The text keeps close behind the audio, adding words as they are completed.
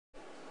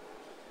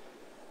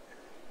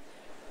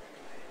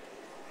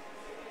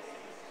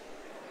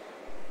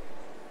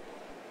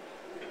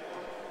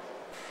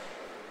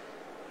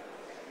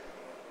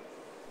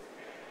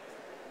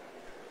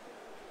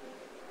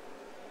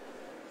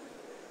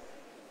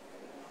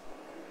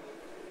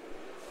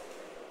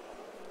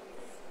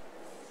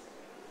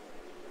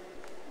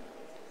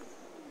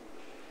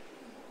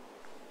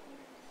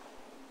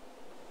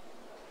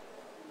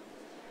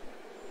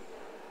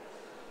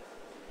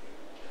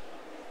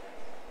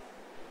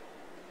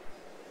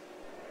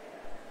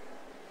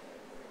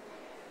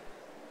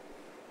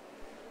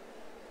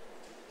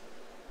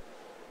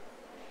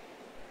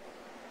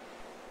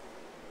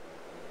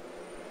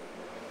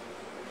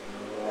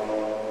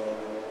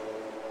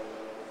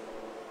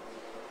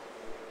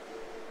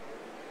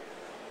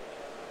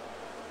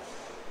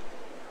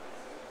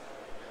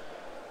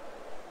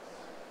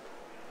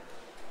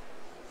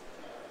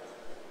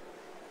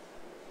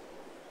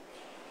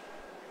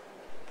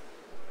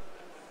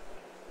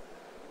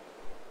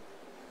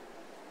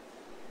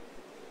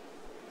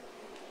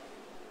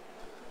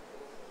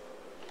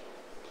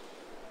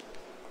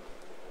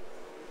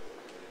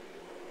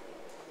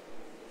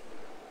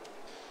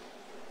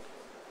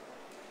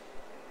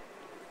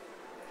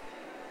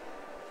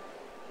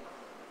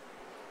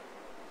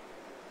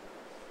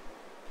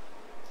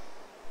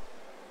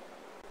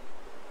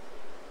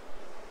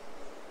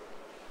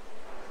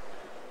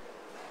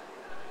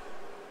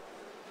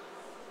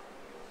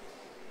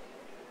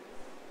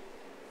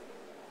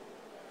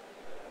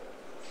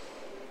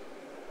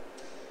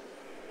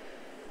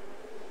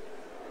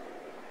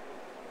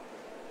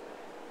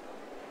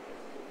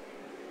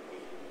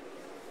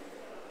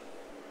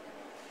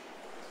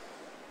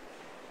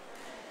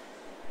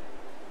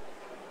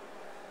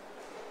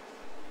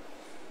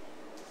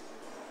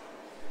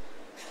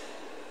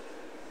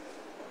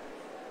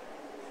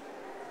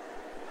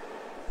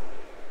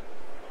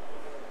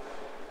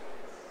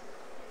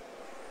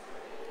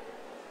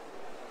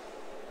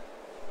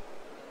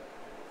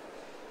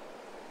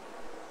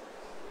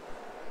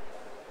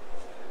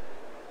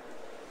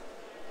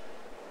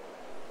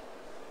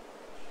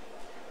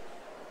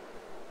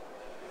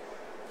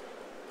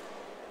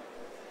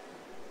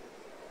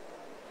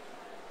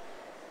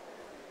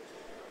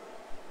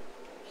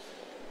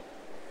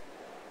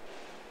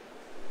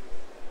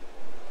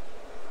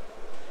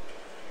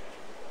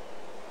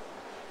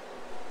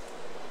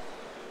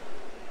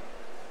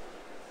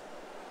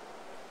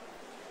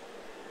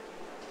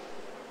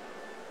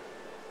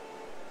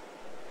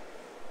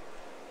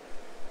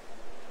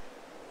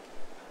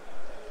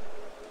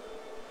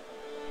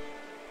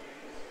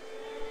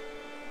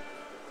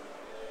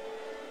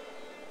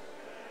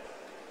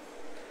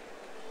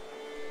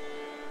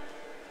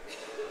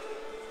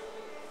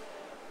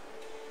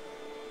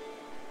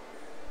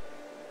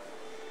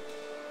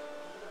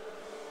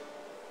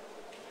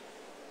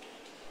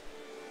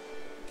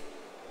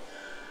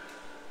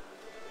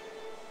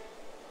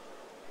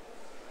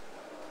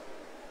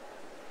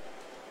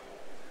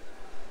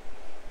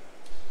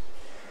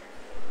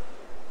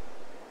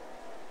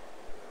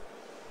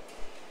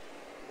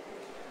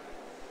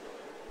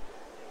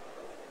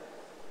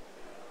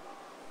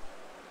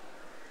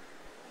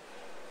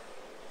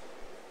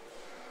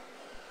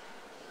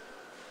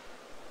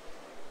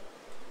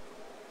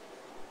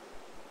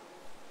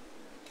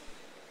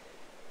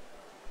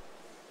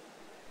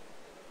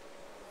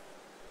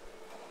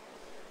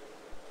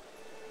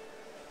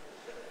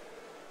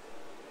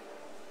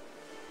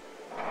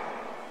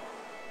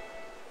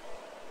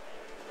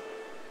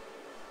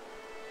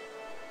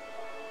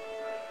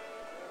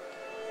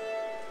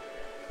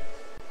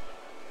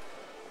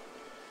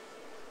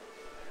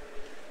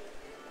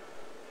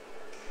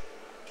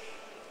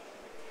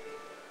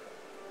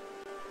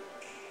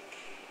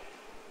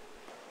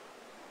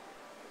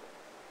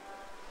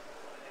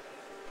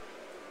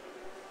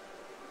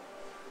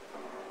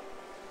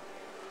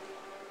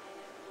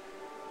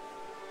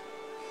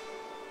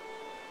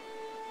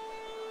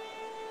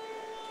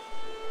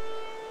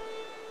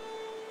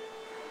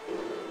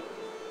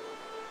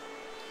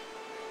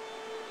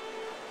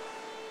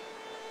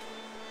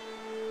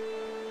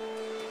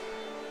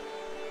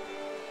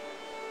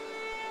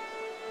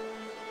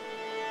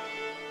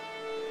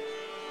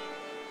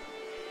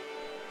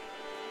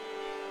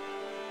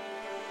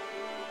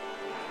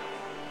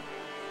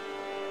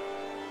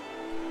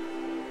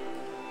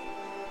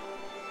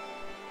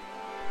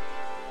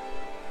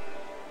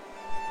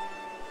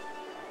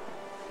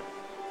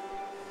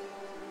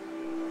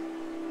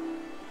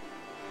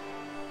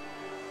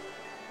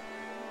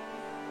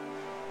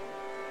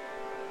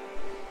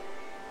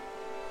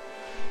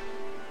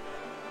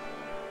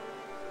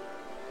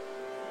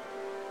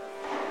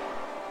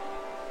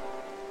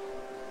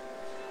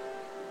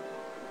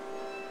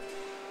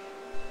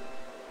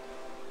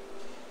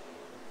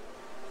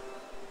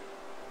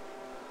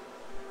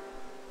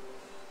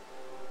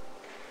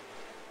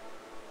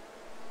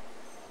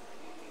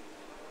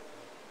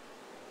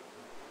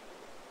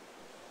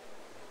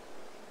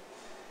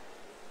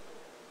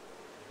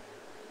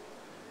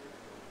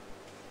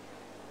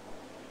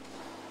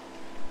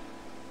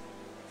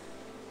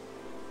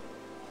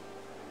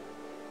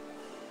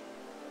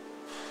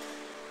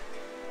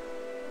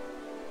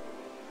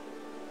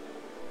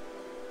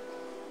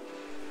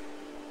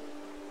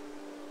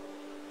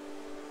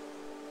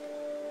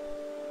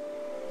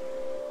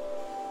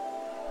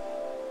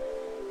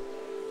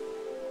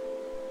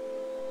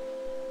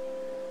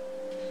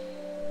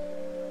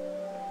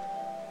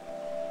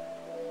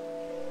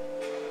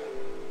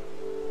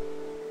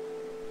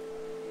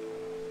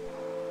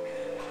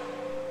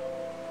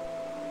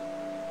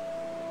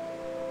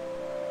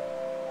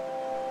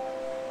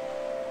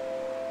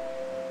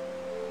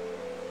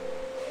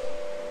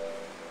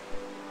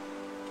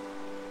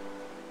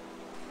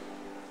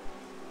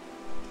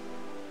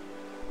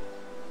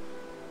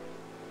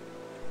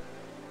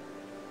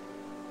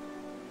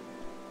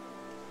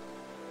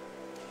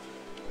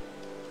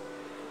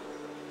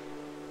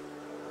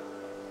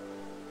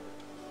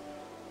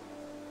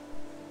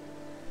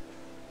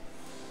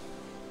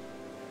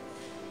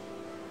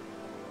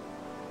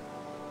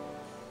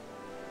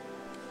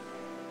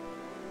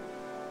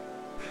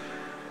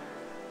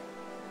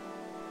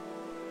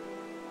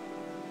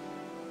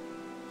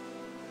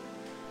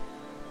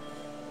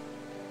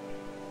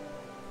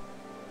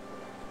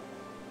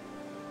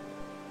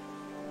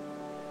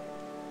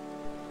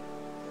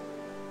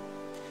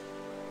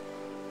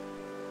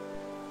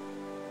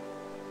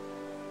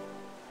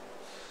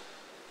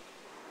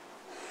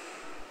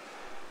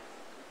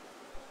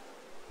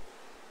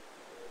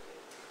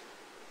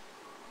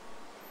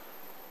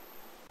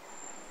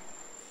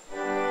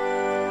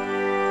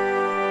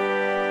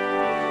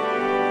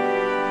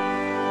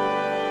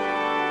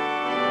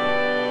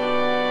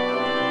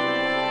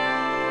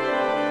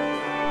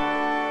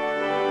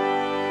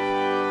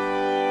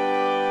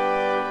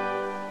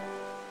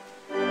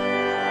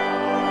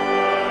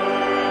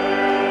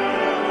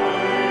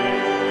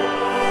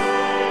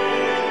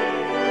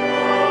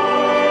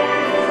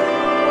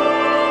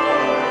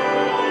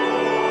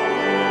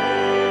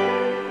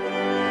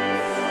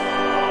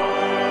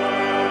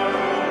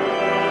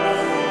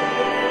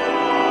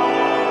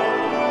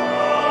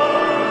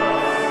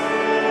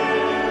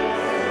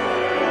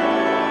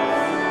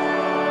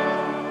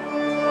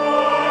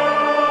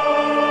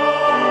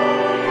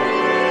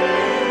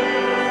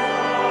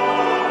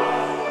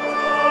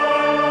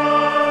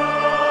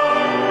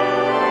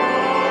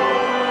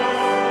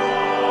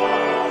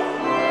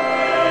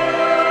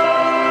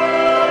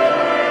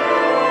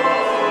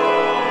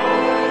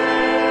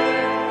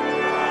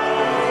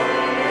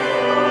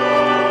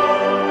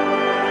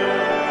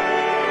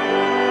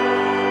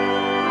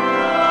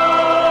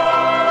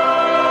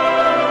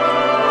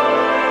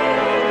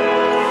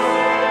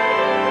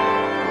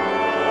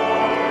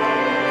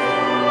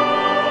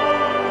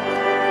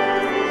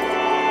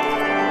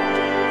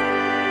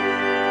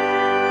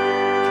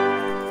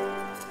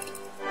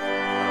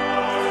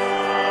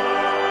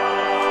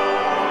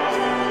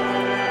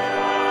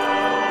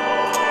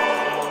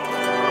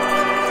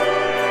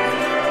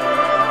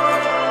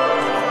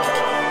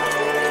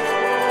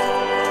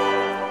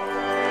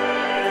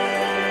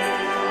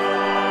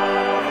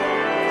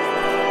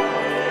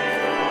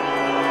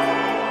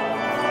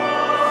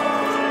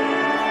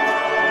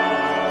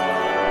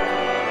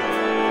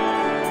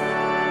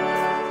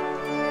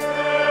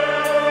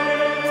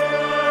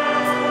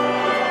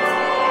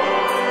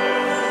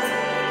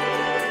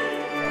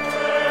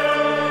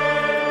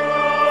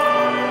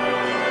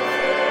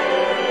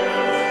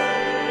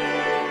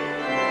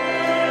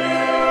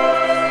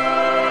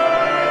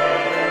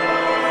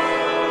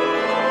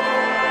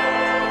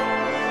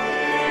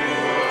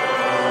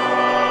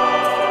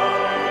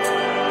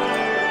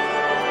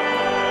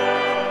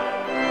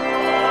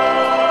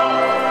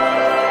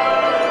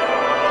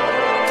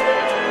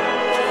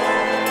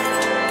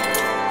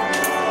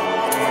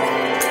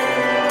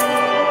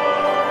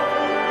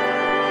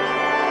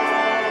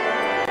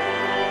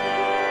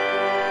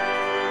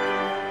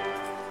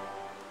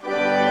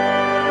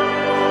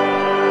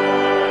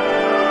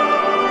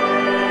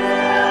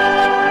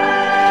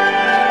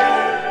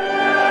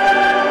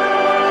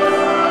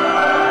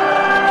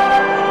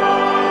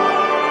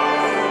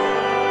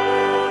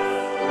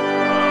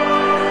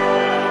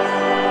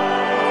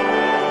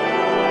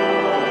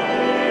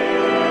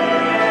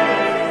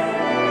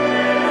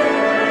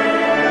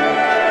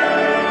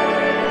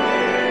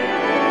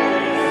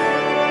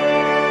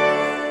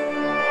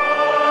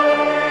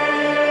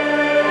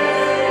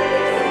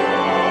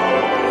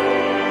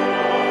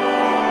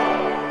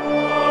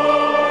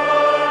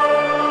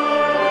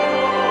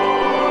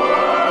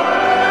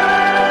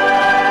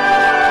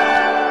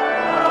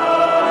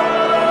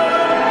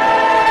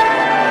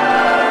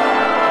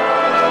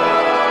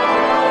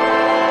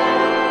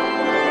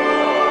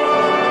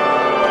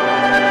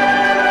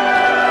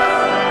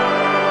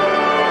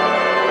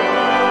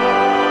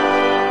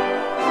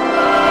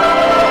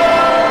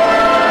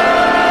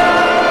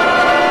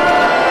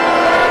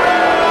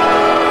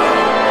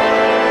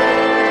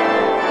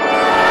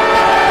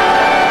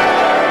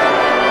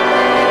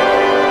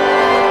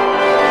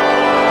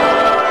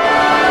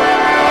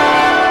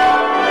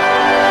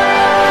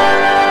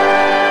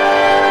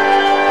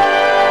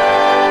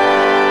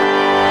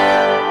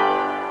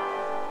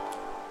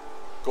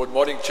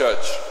morning,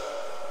 church.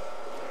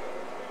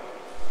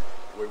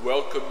 We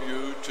welcome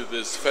you to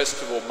this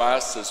festival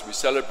Mass as we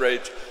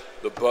celebrate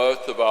the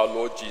birth of our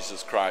Lord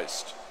Jesus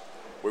Christ.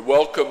 We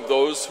welcome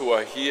those who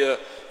are here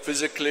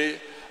physically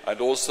and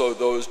also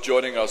those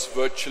joining us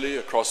virtually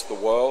across the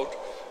world,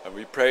 and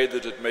we pray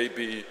that it may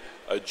be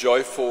a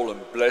joyful and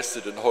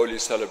blessed and holy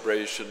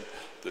celebration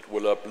that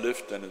will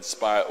uplift and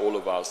inspire all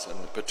of us. In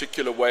a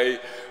particular way,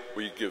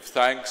 we give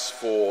thanks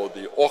for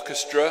the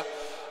orchestra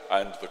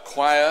and the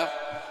choir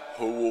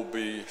who will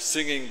be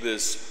singing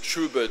this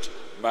Schubert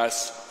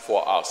Mass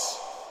for us,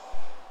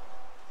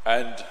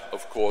 and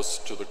of course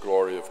to the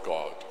glory of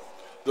God.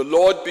 The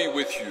Lord be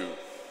with you.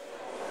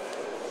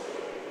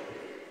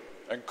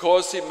 And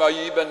Nkosi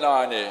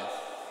mayibenane.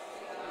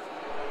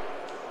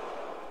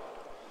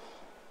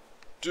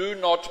 Do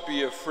not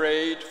be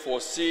afraid,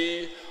 for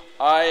see,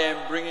 I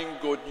am bringing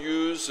good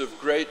news of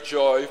great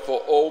joy for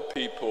all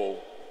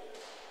people.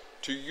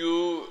 To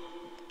you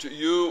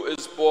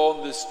is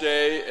born this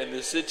day in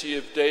the city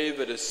of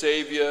David a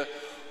Savior,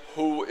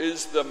 who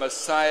is the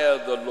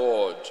Messiah, the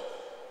Lord.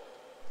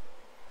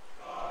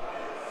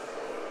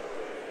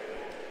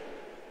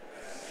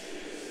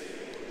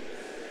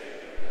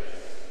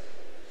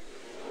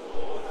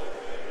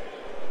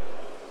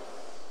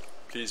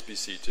 Please be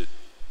seated.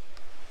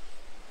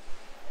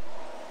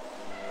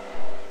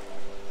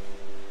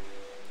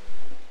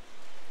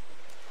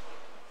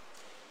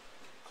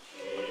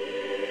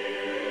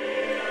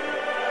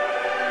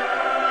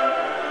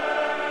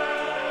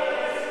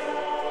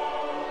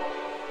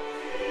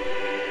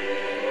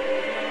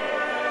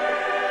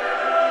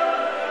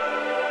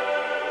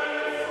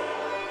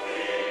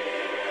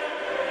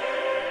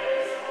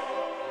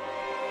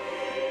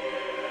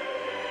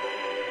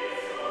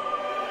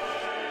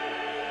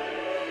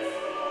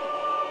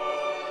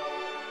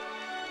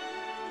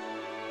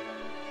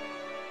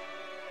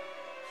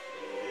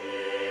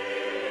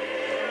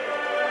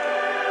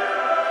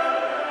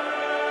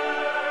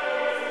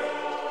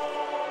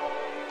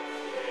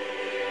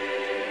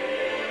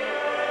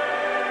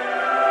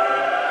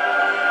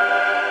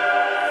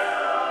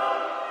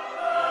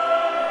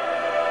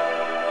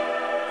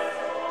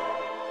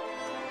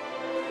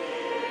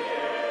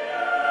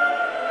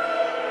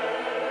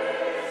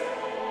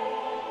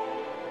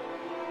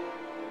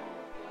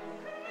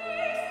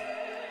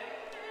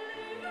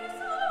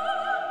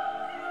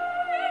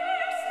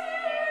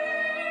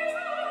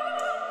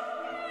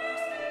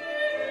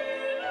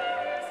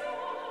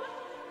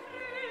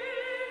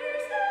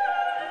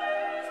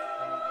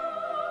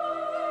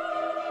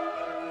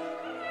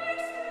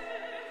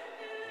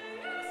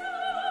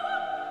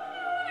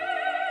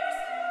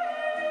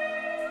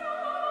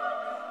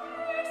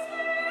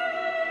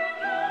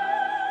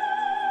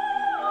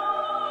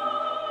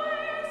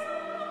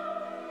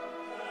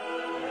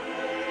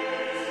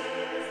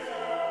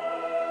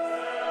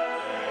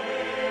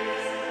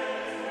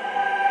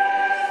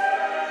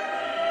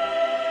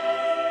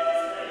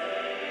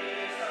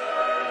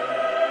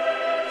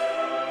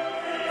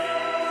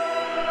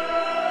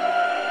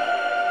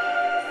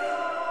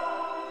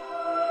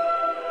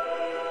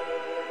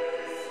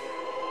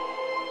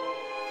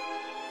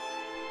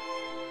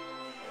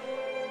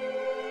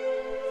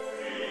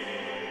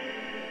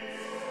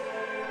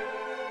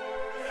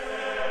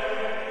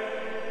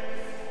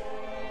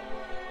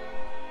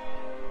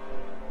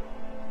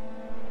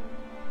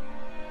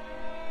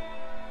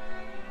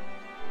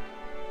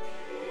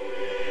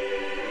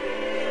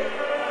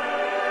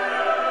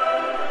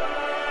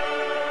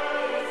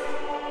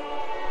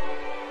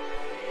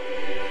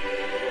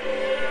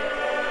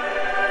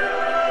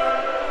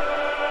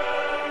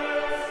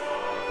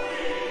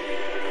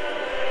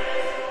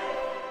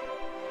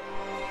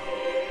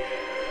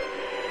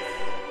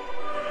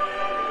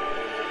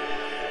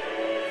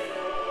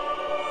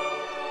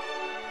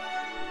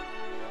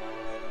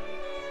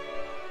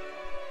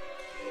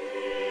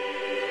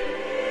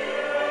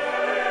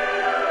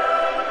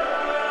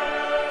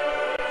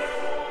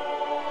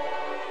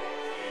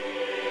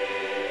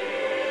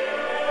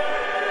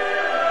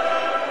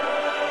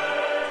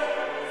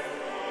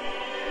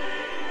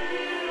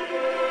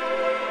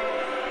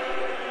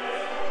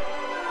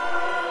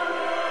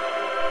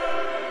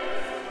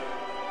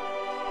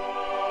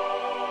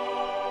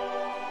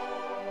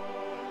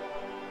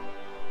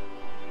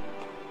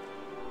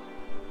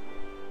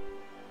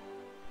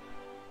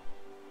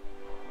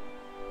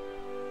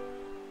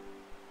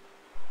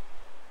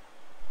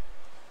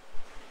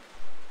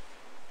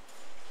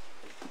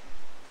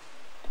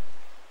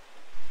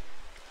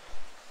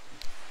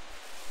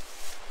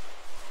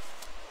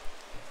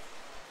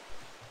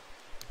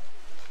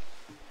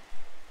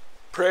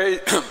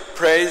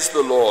 Praise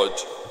the Lord.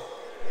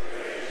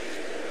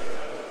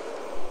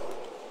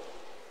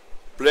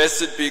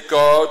 Blessed be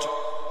God,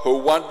 who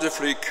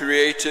wonderfully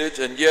created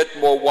and yet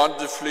more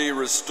wonderfully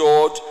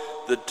restored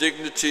the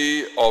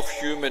dignity of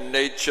human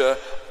nature.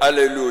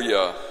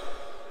 Alleluia.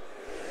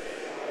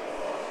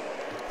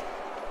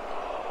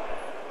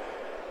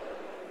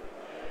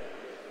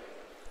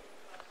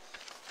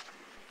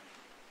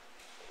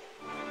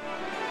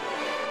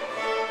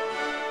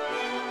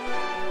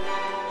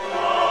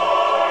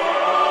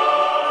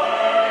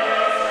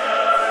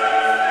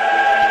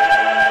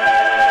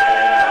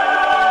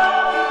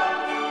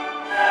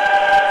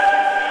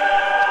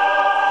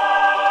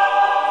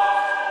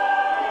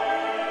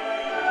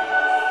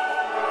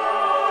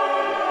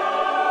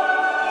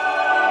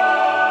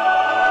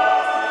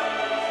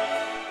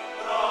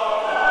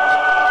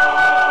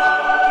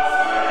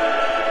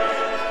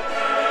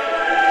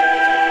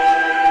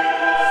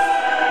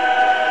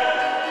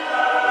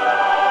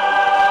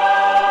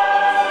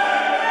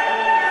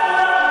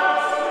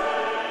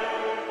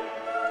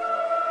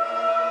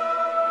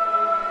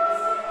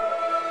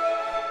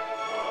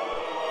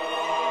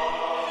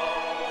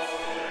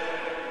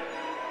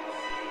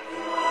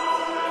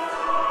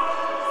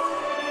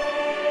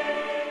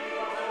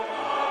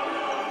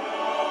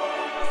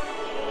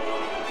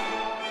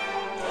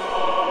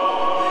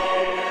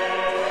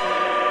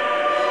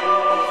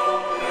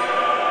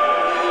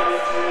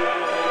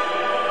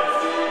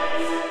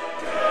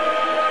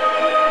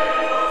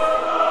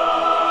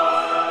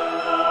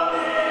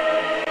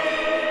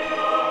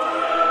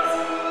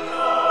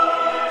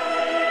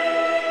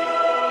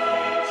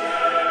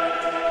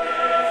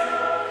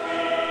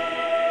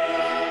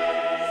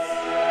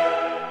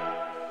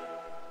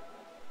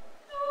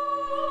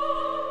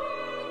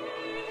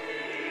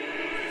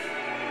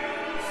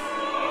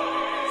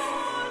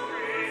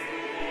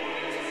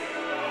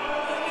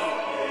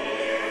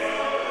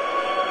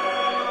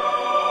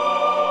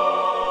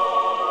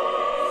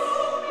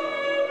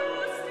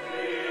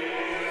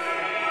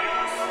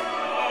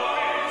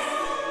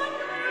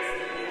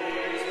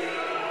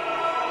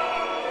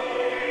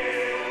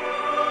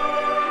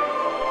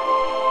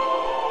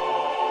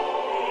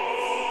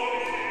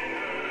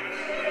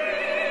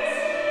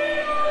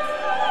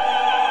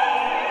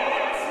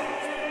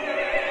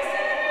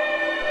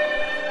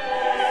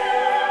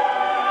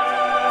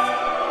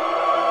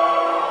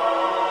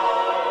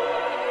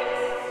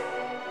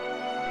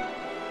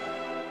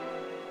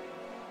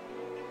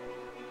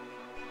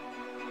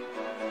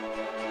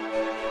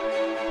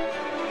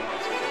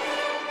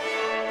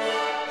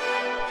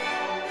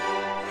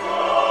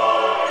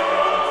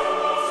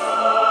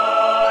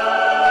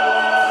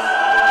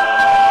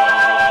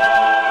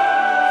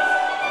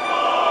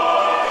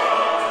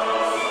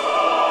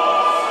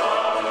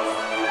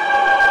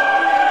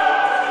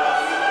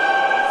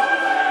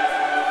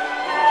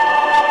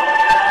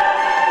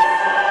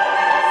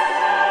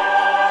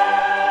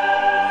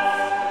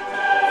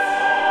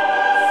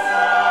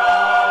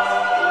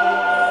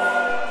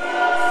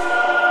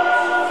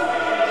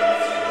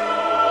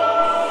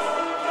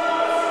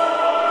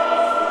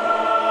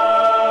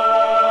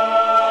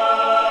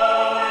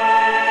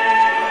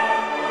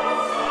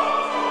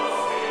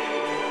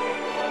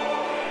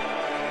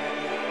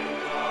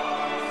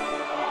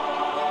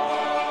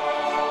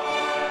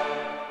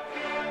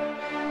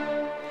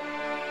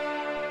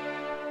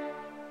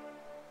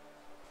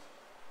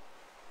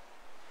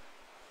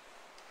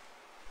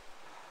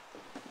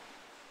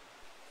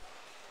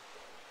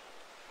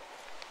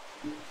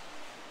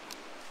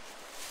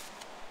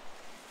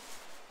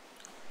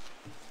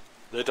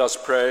 Let us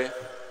pray.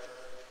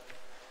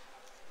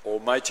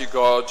 Almighty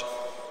God,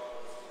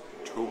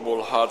 to whom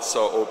all hearts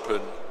are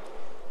open,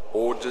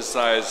 all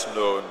desires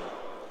known,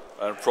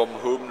 and from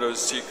whom no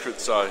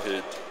secrets are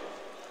hid,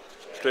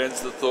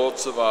 cleanse the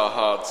thoughts of our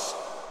hearts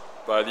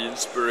by the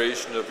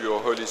inspiration of your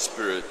Holy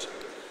Spirit,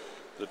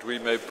 that we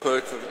may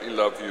perfectly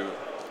love you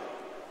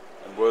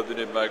and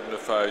worthily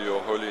magnify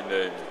your holy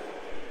name.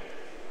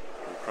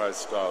 Through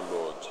Christ our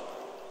Lord.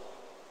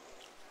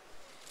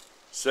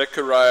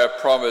 Zechariah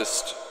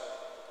promised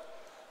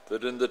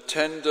that in the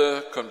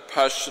tender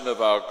compassion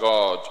of our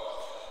God,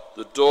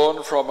 the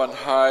dawn from on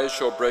high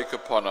shall break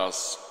upon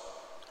us.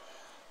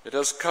 It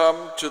has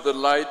come to the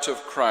light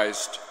of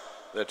Christ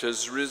that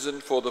has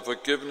risen for the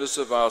forgiveness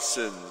of our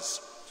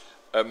sins,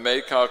 and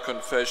make our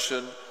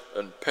confession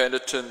and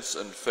penitence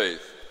and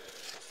faith.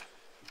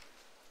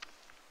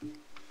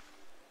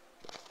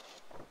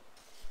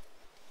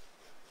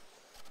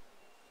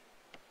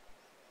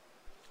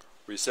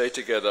 We say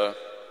together,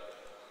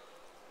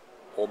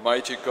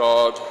 Almighty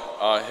God,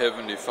 our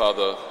Heavenly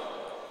Father,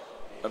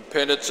 in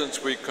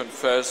penitence we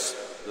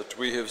confess that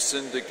we have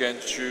sinned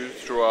against you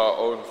through our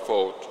own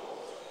fault,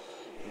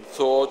 in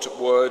thought,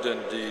 word,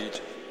 and deed,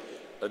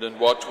 and in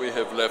what we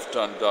have left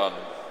undone.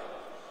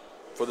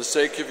 For the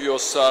sake of your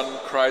Son,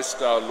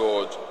 Christ our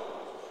Lord,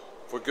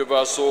 forgive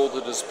us all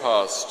that is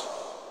past,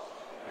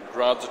 and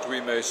grant that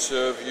we may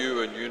serve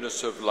you in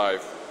newness of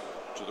life,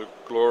 to the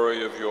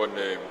glory of your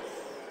name.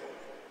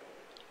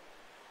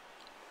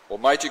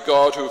 Almighty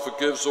God, who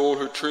forgives all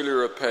who truly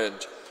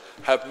repent,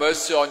 have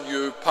mercy on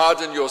you,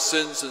 pardon your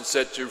sins and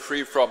set you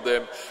free from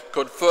them,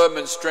 confirm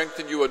and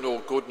strengthen you in all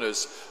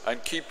goodness,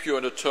 and keep you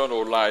in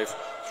eternal life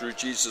through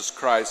Jesus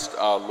Christ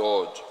our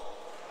Lord.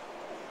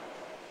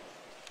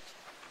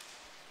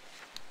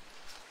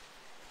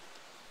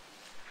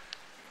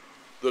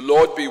 The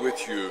Lord be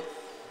with you.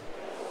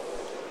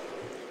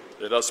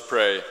 Let us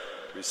pray.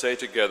 We say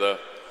together,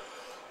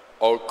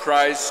 O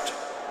Christ,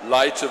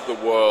 light of the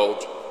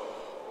world,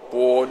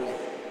 born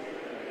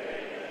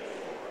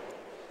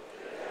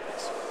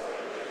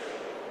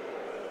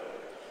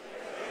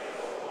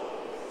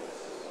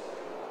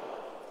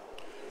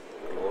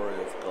glory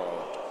of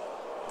God,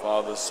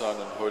 Father, Son,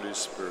 and Holy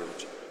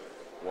Spirit,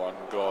 one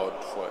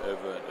God,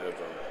 forever and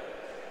ever.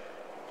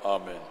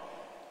 Amen.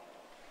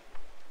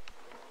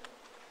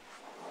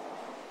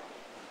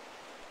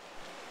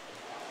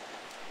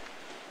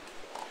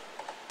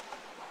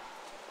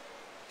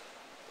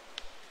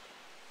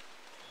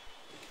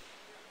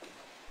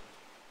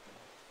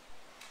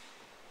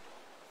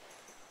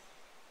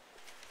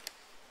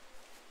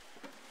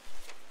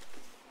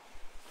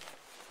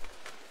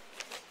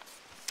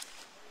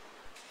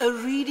 A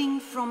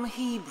reading from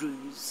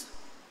Hebrews.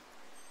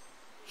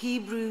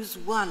 Hebrews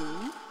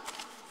 1,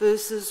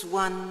 verses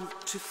 1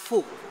 to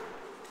 4.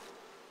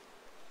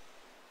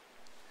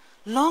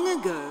 Long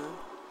ago,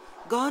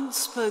 God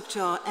spoke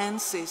to our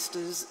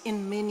ancestors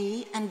in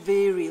many and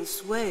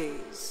various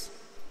ways,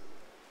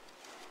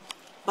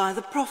 by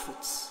the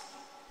prophets.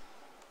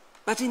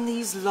 But in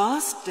these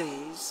last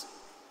days,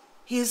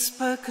 he has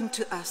spoken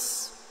to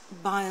us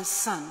by a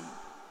Son,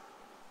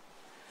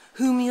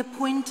 whom he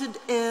appointed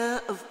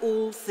heir of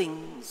all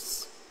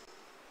things,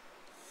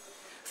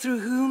 through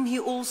whom he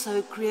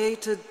also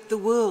created the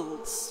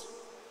worlds.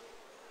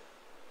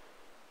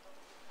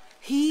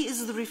 He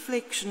is the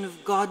reflection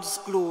of God's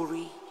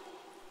glory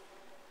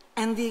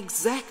and the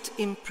exact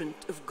imprint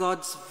of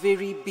God's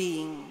very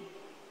being,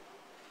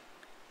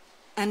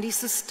 and he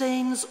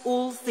sustains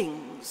all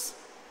things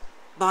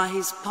by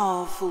his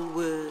powerful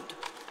word.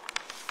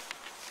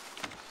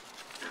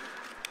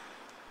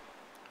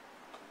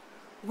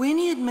 When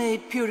he had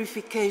made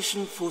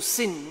purification for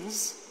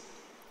sins,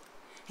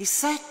 he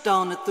sat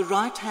down at the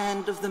right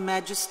hand of the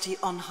Majesty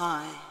on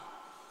high,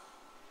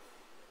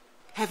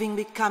 having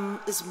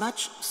become as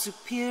much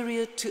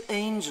superior to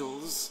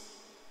angels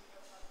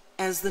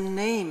as the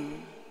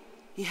name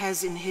he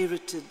has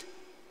inherited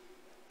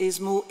is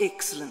more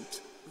excellent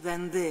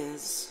than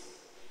theirs.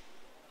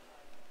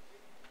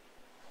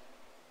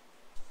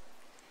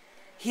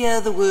 Hear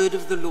the word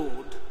of the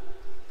Lord.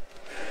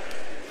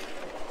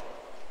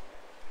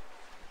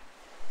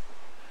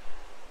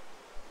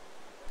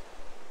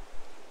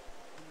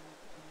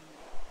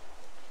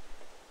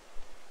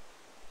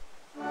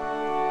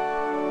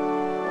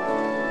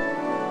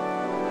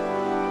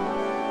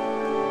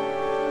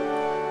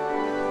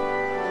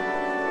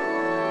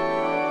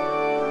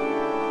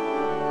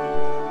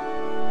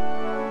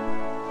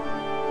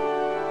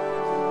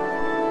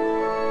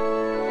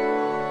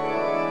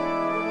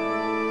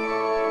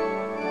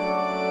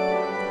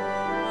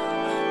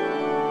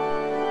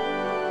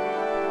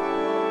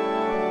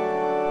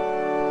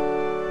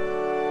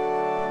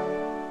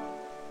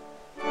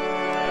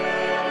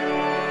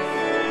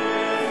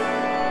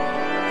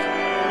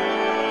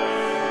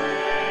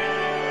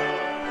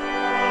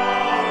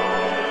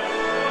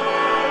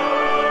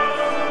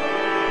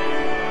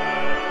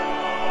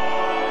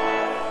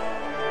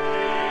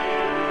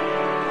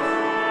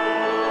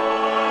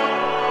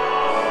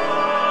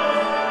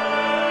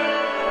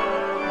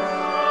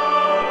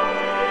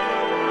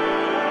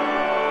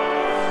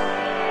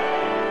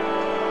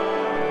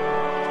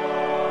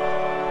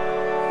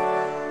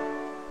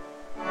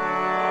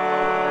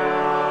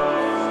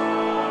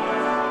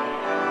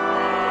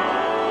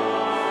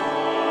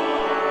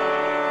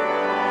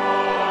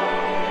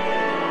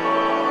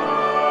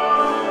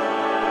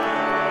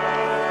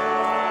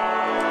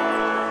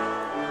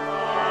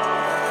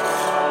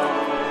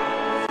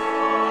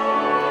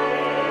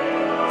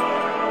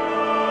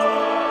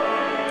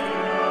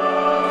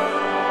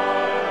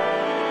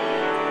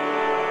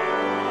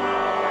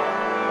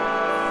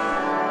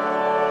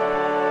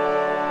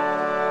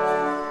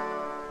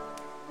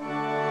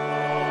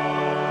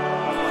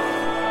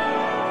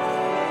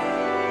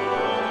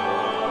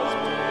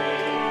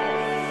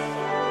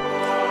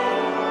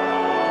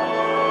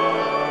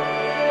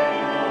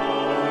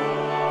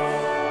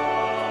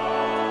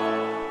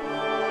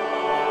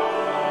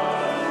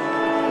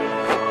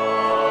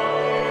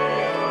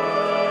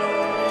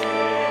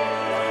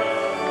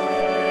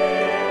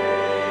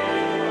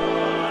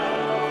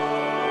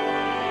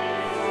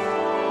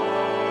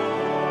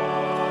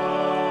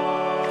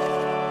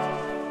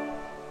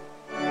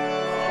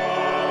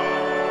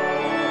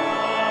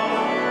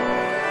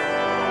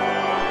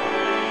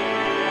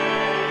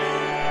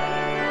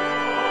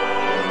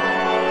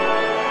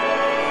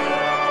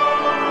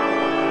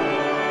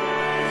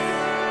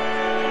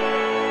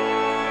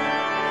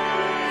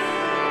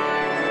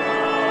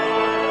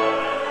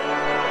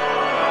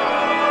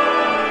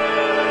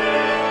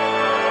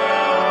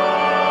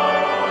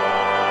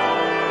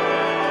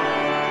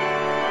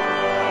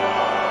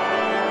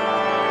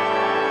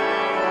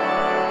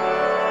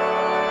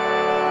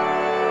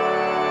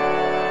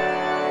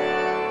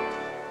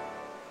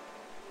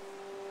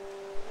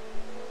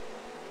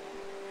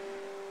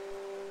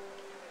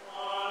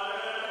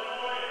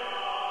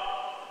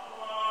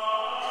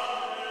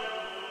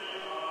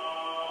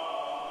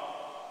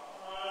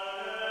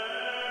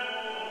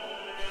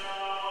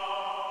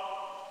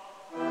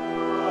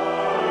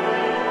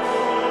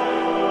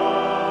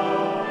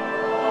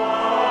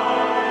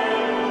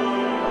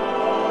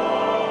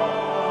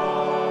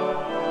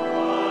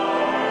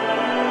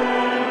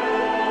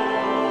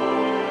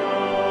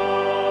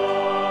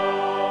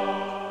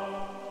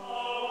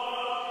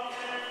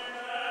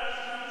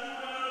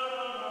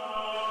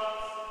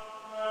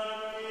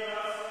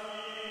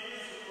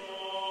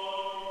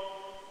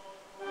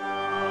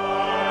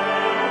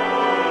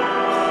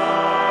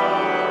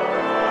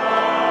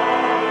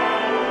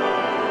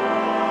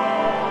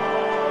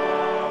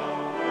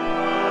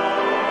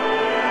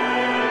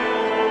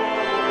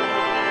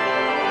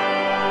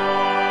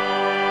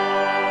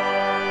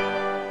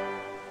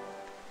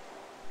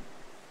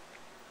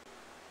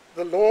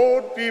 The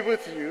Lord be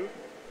with you.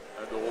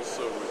 And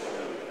also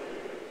with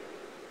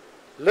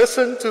you.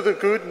 Listen to the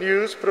good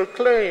news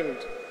proclaimed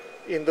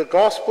in the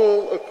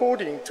Gospel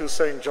according to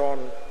St.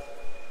 John.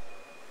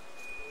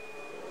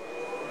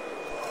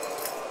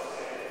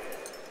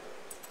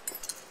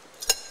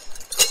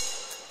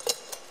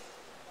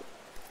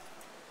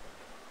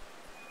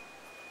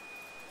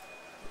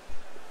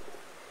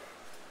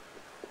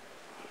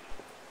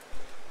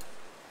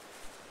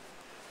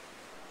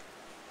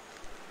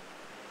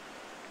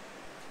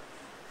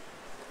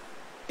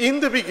 In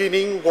the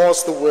beginning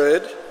was the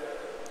Word,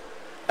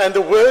 and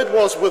the Word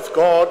was with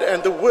God,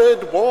 and the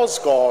Word was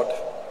God.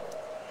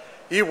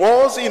 He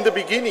was in the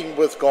beginning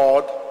with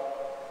God.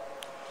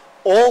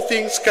 All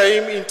things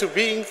came into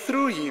being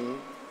through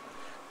him,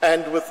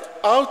 and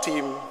without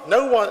him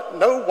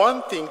no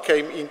one thing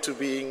came into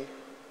being.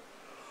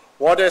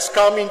 What has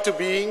come into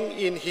being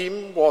in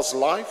him was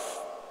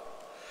life,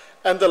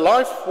 and the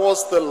life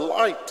was the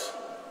light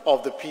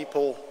of the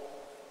people.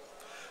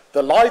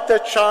 The light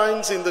that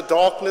shines in the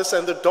darkness,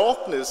 and the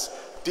darkness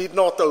did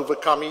not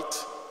overcome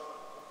it.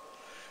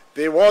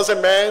 There was a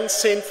man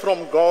sent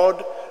from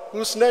God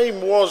whose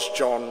name was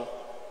John.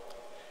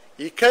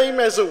 He came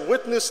as a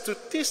witness to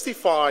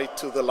testify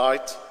to the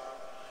light,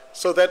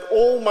 so that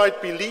all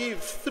might believe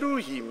through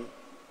him.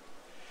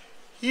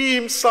 He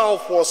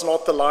himself was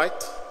not the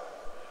light,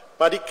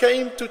 but he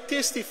came to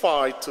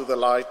testify to the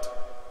light,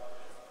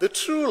 the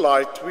true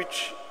light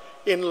which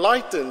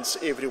enlightens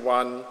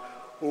everyone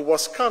who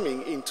was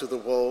coming into the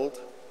world.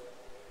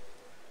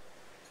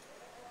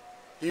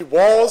 He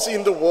was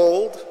in the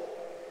world,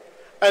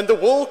 and the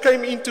world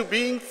came into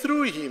being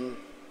through him,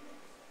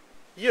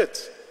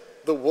 yet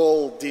the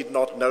world did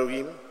not know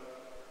him.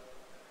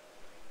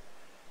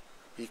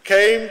 He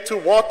came to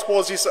what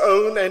was his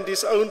own, and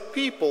his own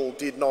people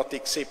did not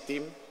accept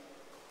him.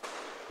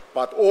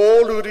 But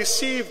all who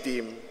received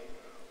him,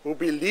 who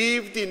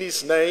believed in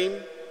his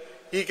name,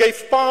 he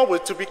gave power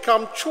to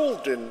become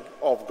children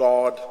of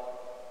God,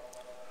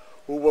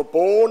 who were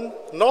born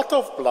not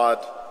of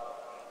blood,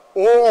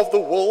 or of the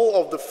will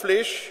of the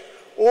flesh,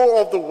 or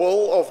of the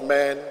will of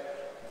man,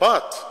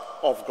 but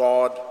of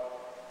God.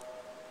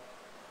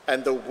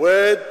 And the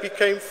Word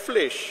became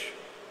flesh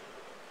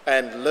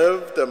and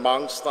lived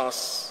amongst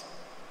us.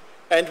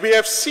 And we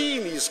have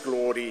seen his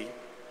glory,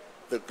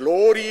 the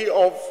glory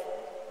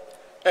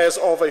as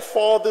of a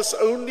Father's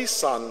only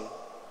Son,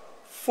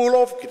 full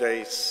of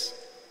grace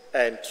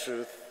and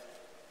truth.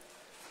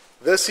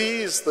 This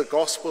is the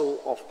gospel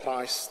of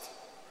Christ.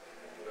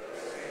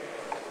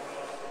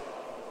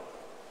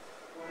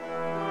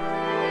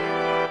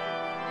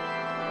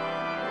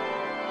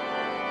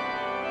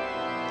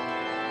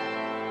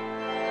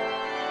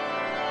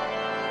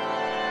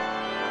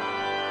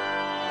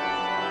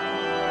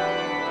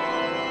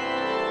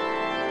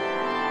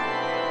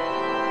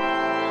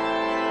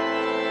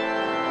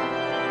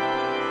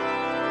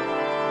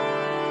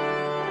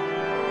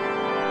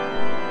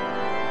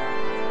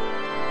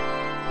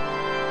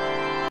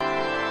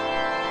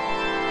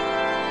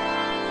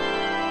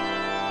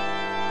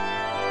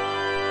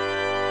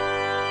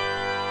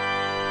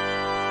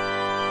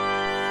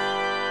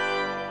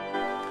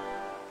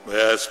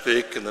 May I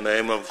speak in the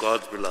name of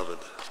God's beloved.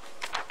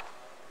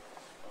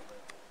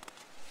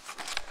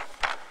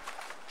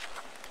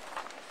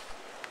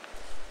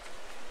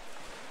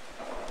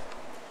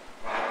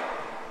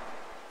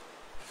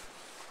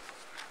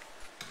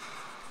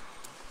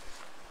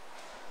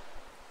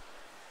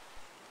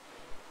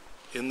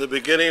 In the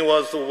beginning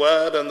was the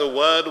Word, and the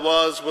Word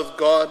was with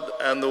God,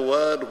 and the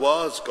Word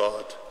was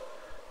God.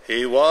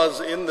 He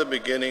was in the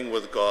beginning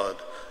with God,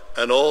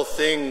 and all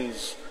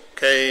things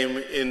came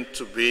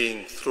into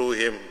being through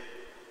him.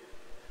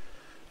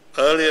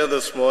 Earlier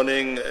this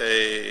morning,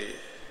 a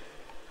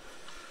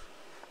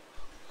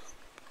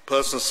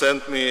person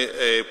sent me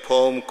a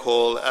poem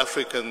called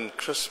African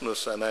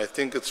Christmas, and I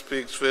think it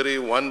speaks very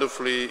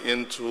wonderfully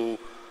into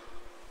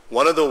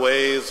one of the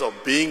ways of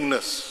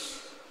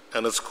beingness,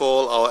 and it's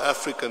called Our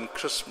African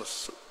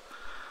Christmas.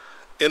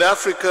 In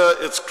Africa,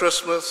 it's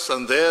Christmas,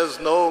 and there's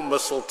no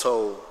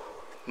mistletoe,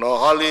 no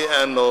holly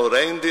and no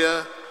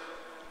reindeer,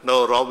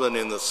 no robin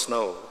in the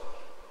snow.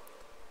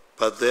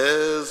 But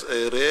there's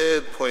a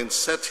red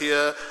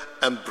poinsettia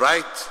and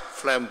bright,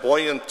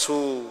 flamboyant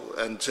too,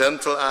 and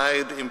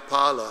gentle-eyed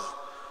impala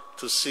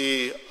to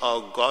see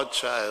our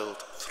Godchild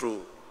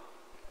through.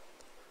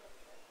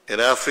 In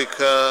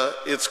Africa,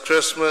 it's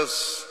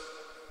Christmas,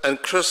 and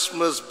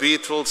Christmas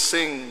beetles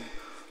sing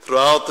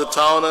throughout the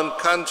town and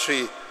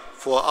country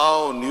for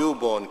our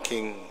newborn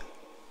King.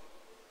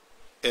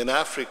 In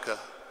Africa,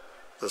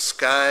 the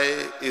sky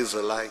is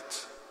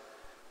alight.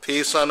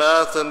 Peace on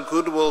earth and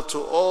goodwill to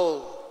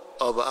all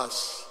of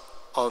us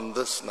on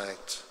this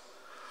night.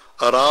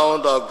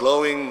 Around our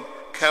glowing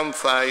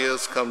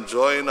campfires, come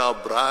join our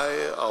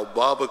braai, our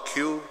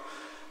barbecue,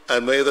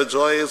 and may the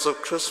joys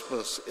of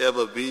Christmas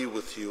ever be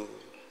with you.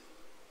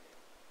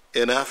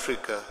 In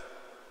Africa,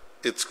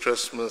 it's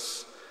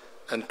Christmas,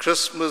 and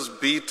Christmas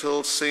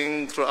beetles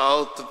sing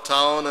throughout the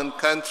town and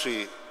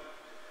country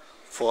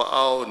for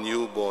our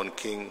newborn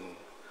King.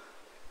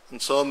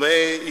 And so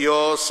may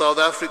your South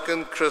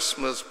African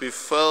Christmas be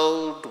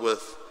filled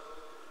with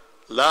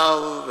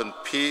love and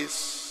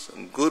peace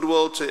and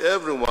goodwill to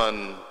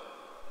everyone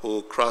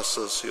who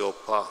crosses your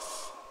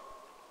path.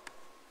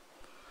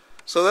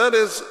 So that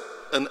is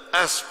an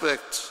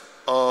aspect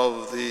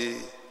of the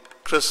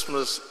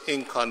Christmas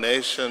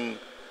incarnation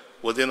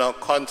within our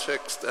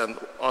context and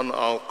on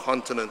our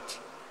continent.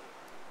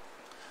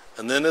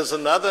 And then there's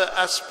another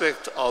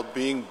aspect of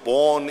being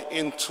born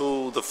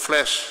into the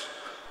flesh,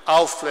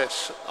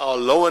 our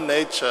lower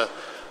nature,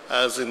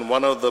 as in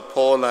one of the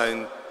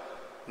Pauline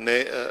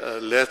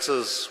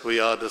letters we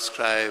are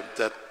described,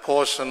 that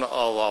portion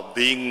of our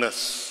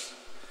beingness,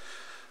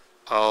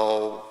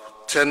 our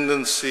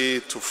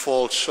tendency to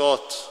fall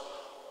short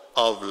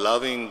of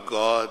loving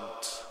God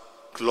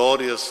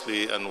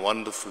gloriously and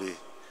wonderfully.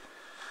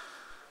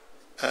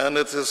 And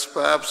it is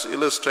perhaps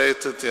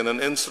illustrated in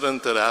an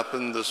incident that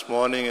happened this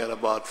morning at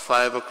about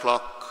 5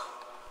 o'clock.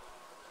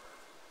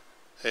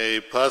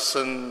 A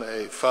person,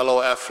 a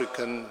fellow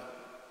African,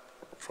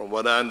 from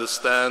what I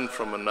understand,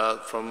 from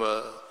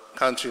a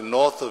country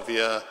north of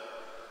here,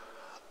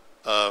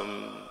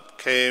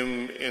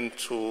 came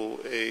into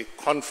a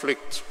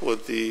conflict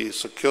with the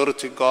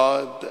security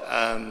guard,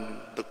 and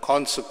the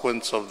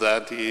consequence of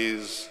that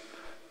is,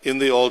 in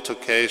the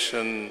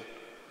altercation,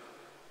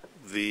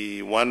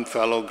 the one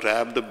fellow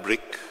grabbed a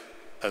brick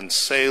and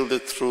sailed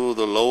it through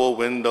the lower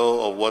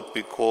window of what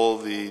we call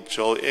the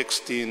Joe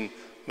Eckstein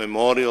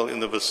Memorial in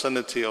the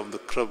vicinity of the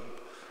crib.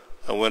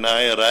 And when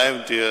I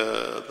arrived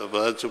here, the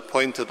Virgil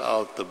pointed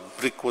out the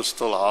brick was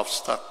still half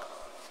stuck.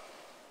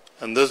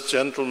 And this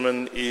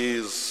gentleman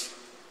is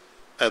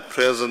at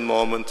present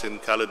moment in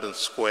Caledon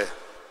Square.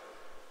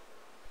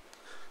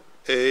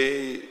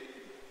 A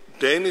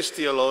Danish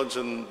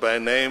theologian by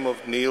name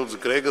of Niels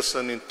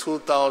Gregersen in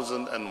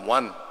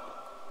 2001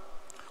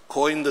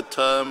 coined the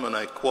term, and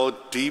I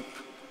quote, deep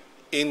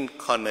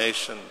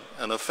incarnation.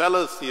 And a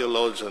fellow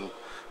theologian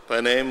by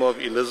name of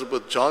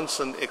Elizabeth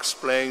Johnson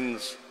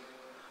explains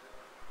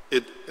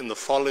it in the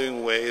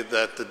following way,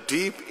 that the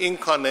deep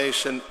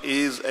incarnation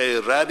is a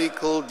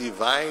radical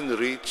divine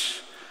reach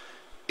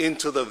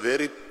into the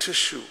very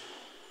tissue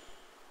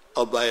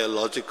of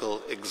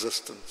biological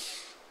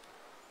existence.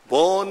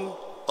 Born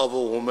of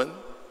a woman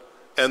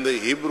and the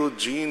Hebrew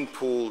gene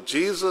pool,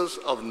 Jesus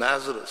of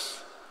Nazareth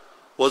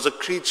was a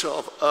creature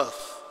of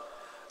earth,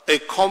 a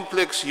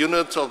complex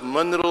unit of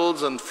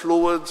minerals and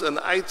fluids, an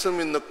item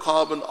in the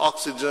carbon,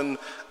 oxygen,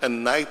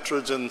 and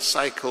nitrogen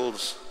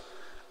cycles,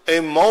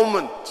 a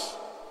moment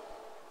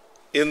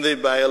in the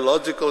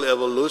biological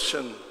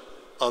evolution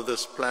of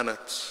this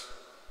planet.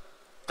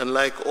 And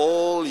like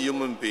all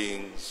human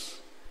beings,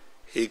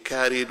 he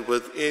carried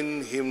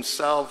within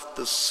himself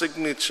the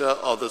signature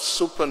of the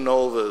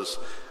supernovas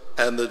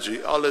and the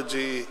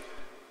geology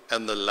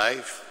and the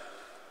life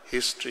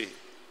history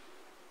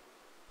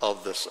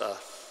of this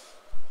earth.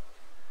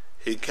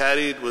 He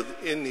carried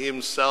within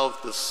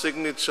himself the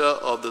signature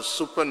of the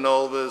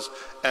supernovas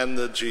and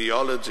the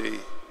geology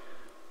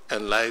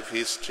and life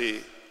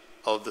history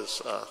of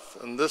this earth.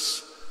 And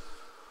this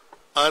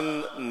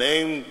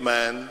unnamed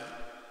man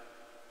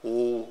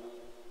who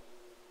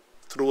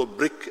threw a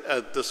brick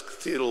at this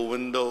cathedral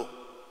window,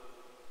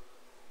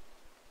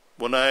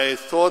 when I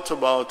thought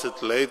about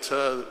it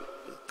later,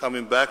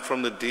 coming back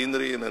from the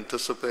deanery in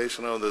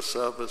anticipation of the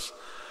service,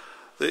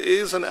 there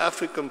is an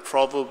African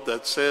proverb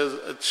that says,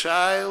 a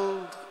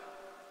child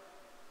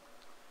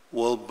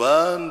will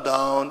burn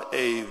down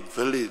a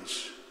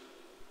village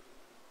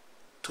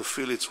to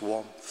feel its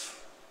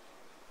warmth.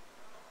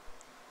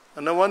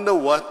 And I wonder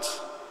what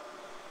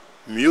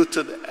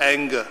muted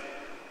anger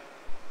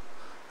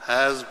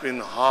has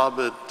been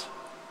harbored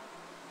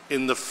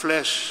in the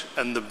flesh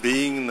and the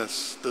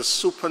beingness, the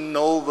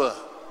supernova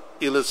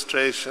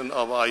illustration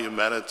of our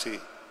humanity,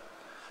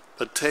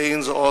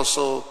 pertains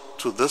also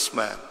to this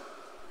man,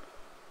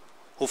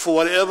 who for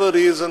whatever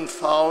reason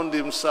found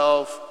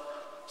himself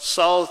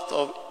south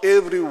of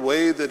every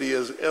way that he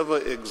has ever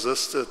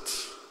existed.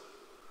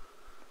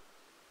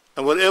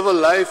 And whatever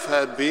life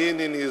had been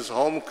in his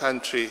home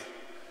country,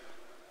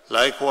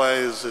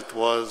 likewise it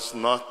was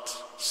not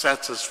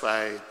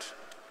satisfied.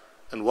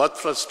 And what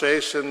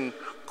frustration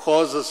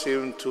causes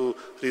him to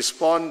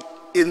respond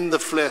in the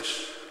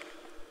flesh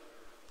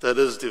that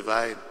is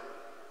divine.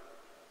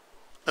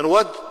 And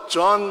what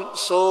John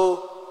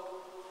so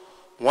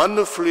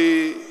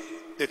wonderfully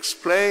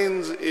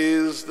explains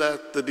is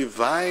that the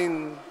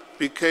divine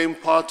became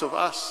part of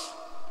us.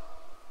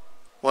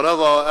 One of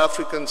our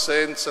African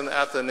saints, St.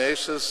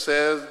 Athanasius,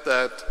 says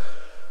that,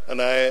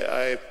 and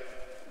I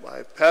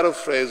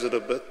paraphrase it a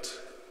bit,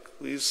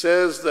 he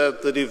says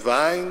that the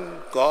divine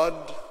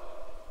God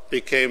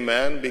became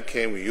man,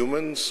 became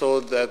human, so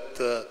that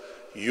the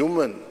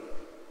human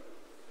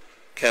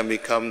can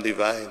become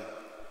divine.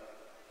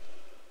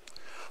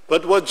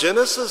 But what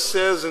Genesis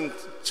says in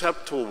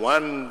chapter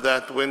 1,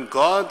 that when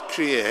God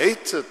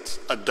created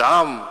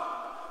Adam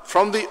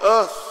from the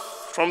earth,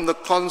 from the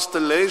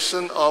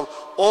constellation of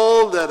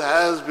all that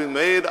has been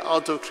made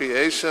out of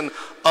creation,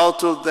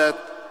 out of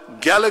that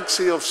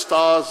galaxy of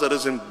stars that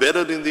is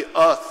embedded in the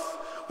earth,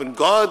 when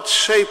God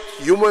shaped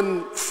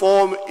human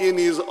form in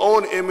his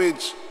own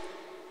image,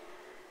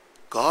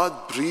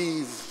 God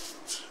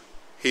breathed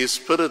his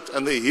spirit,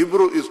 and the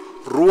Hebrew is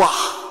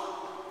ruach,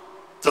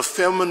 the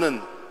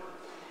feminine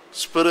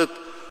spirit,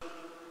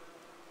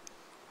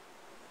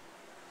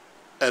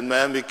 and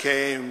man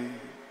became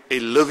a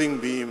living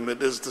being.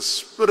 It is the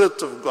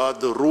Spirit of God,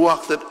 the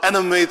ruach, that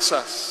animates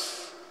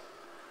us,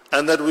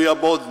 and that we are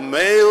both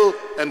male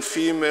and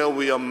female,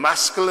 we are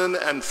masculine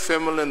and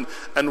feminine,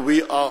 and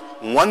we are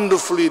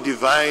wonderfully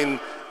divine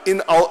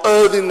in our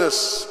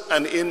earthiness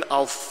and in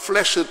our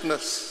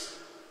fleshedness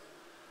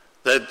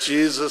that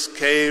Jesus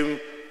came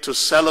to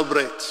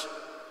celebrate.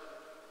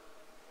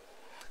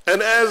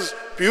 And as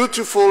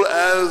beautiful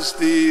as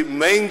the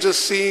manger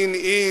scene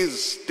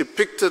is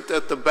depicted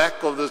at the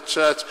back of the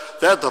church,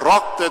 that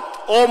rock that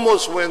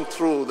almost went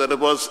through, that it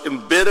was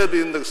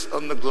embedded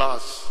on the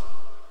glass,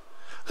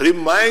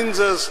 reminds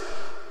us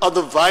of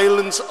the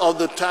violence of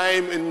the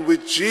time in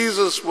which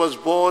Jesus was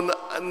born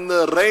in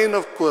the reign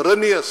of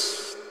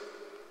Quirinius,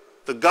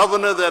 the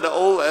governor that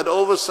had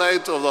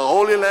oversight of the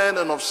Holy Land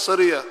and of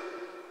Syria.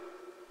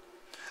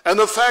 And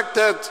the fact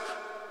that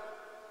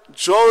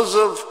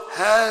Joseph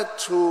had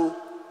to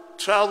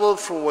travel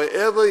from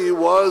wherever he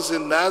was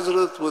in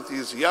Nazareth with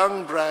his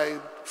young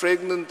bride,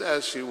 pregnant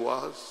as she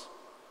was,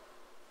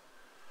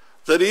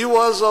 that he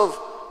was of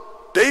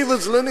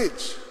David's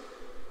lineage.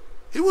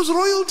 He was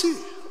royalty.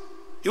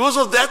 He was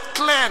of that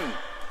clan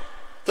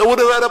that would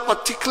have had a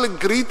particular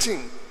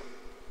greeting.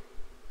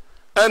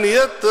 And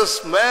yet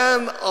this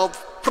man of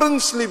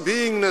princely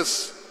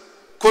beingness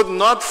could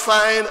not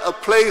find a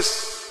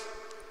place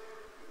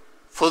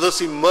for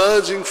this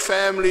emerging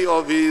family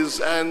of his,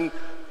 and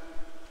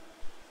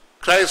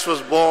Christ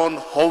was born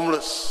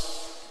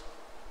homeless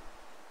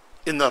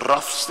in a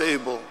rough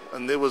stable,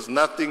 and there was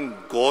nothing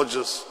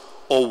gorgeous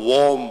or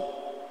warm.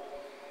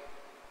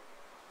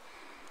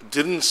 It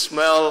didn't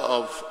smell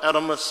of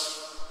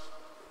Aramis,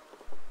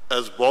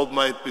 as Bob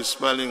might be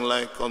smelling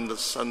like on the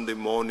Sunday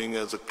morning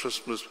as a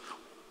Christmas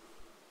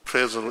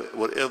present,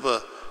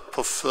 whatever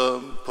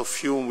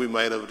perfume we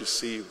might have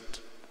received.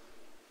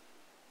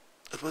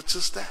 It was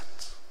just that.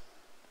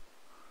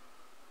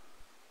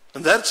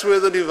 And that's where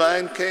the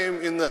divine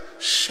came, in the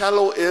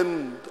shallow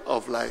end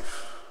of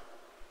life.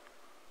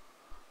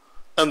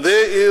 And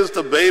there is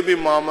the baby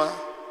mama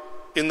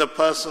in the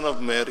person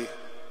of Mary.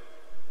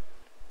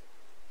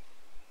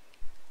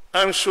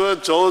 I'm sure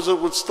Joseph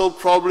would still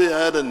probably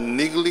had a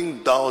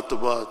niggling doubt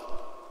about,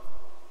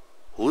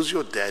 who's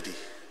your daddy,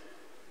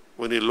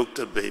 when he looked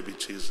at baby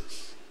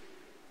Jesus.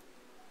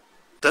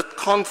 That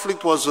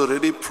conflict was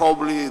already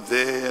probably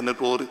there, and it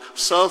will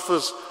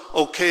surface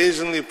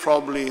occasionally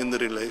probably in the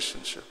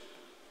relationship.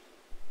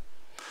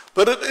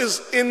 But it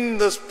is in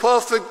this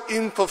perfect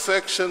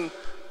imperfection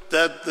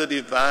that the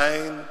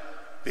divine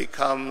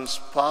becomes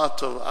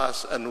part of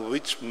us, and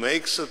which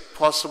makes it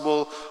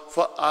possible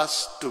for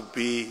us to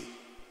be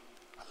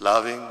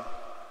loving,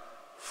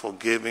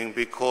 forgiving,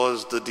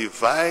 because the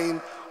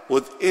divine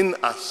within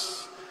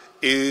us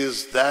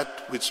is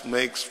that which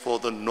makes for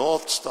the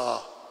North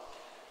Star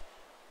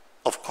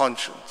of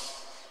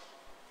conscience.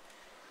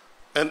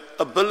 An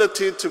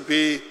ability to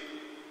be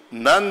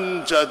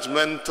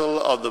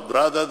non-judgmental of the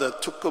brother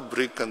that took a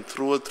brick and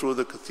threw it through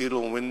the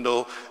cathedral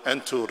window,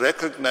 and to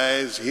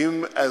recognize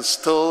him as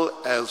still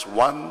as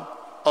one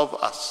of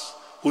us,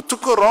 who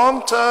took a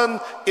wrong turn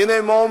in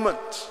a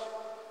moment.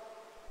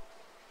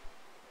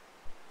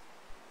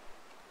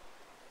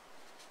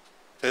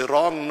 A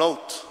wrong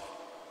note,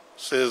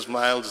 says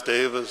Miles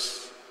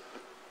Davis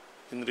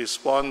in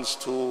response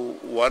to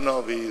one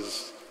of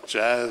his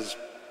jazz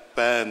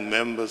band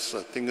members,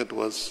 I think it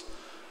was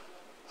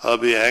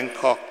Herbie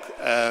Hancock.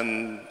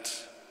 And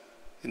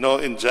you know,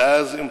 in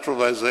jazz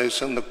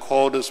improvisation, the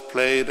chord is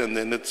played, and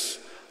then it's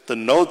the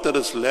note that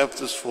is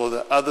left is for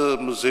the other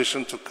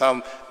musician to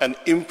come and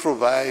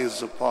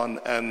improvise upon.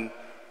 And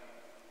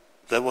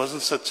that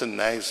wasn't such a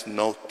nice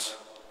note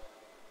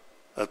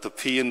that the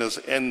pianist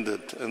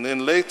ended. And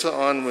then later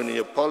on, when he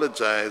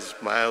apologized,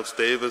 Miles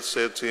Davis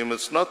said to him,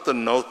 it's not the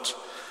note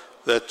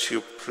that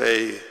you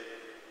play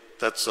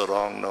that's the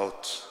wrong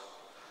note.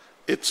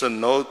 It's a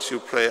note you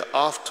play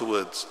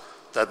afterwards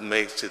that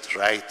makes it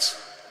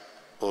right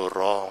or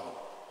wrong.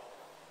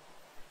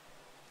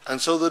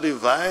 And so the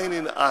divine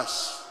in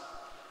us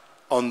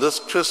on this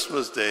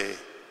Christmas day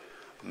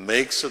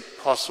makes it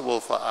possible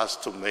for us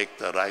to make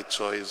the right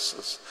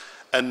choices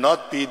and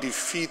not be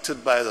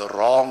defeated by the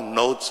wrong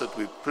notes that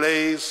we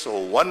play so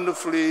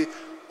wonderfully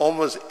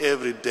almost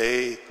every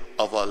day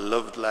of our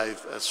lived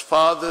life as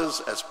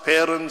fathers, as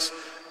parents,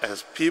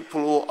 as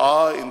people who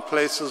are in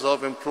places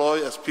of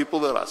employ, as people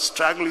that are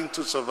struggling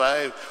to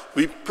survive.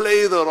 We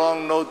play the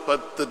wrong note,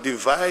 but the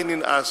divine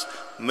in us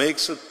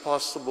makes it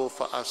possible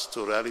for us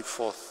to rally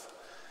forth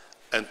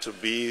and to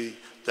be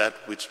that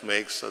which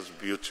makes us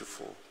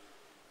beautiful.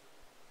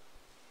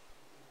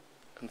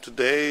 And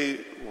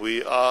today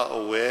we are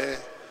aware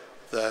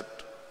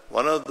that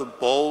one of the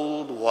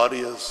bold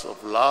warriors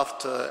of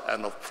laughter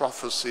and of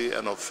prophecy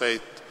and of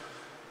faith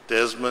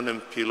Desmond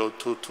Mpilo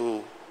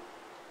Tutu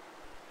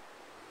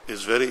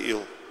is very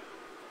ill.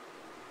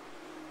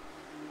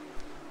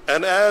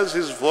 And as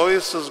his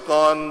voice has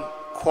gone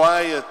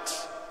quiet,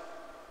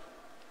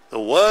 the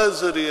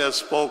words that he has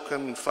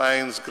spoken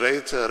finds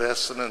greater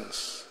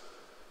resonance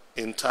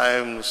in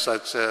times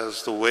such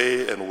as the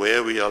way and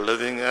where we are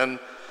living. And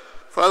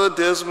Father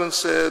Desmond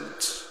said,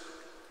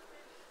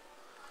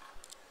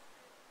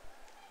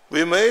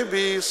 we may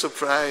be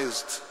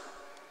surprised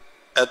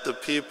at the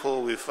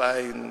people we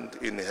find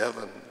in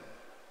heaven.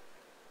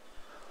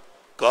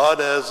 God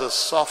has a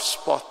soft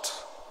spot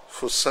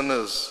for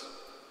sinners.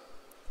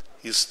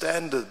 His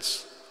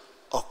standards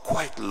are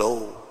quite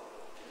low.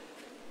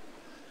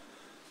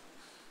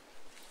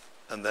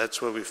 And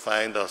that's where we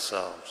find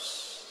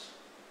ourselves.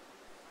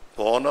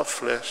 Born of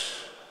flesh,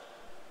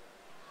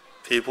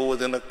 people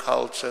within a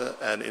culture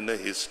and in a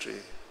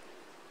history,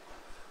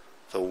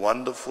 so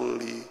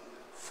wonderfully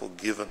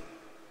forgiven.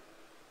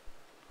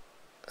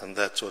 And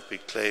that's what we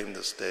claim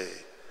this day.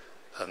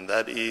 And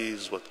that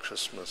is what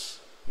Christmas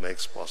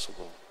makes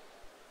possible.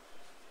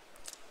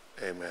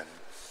 Amen.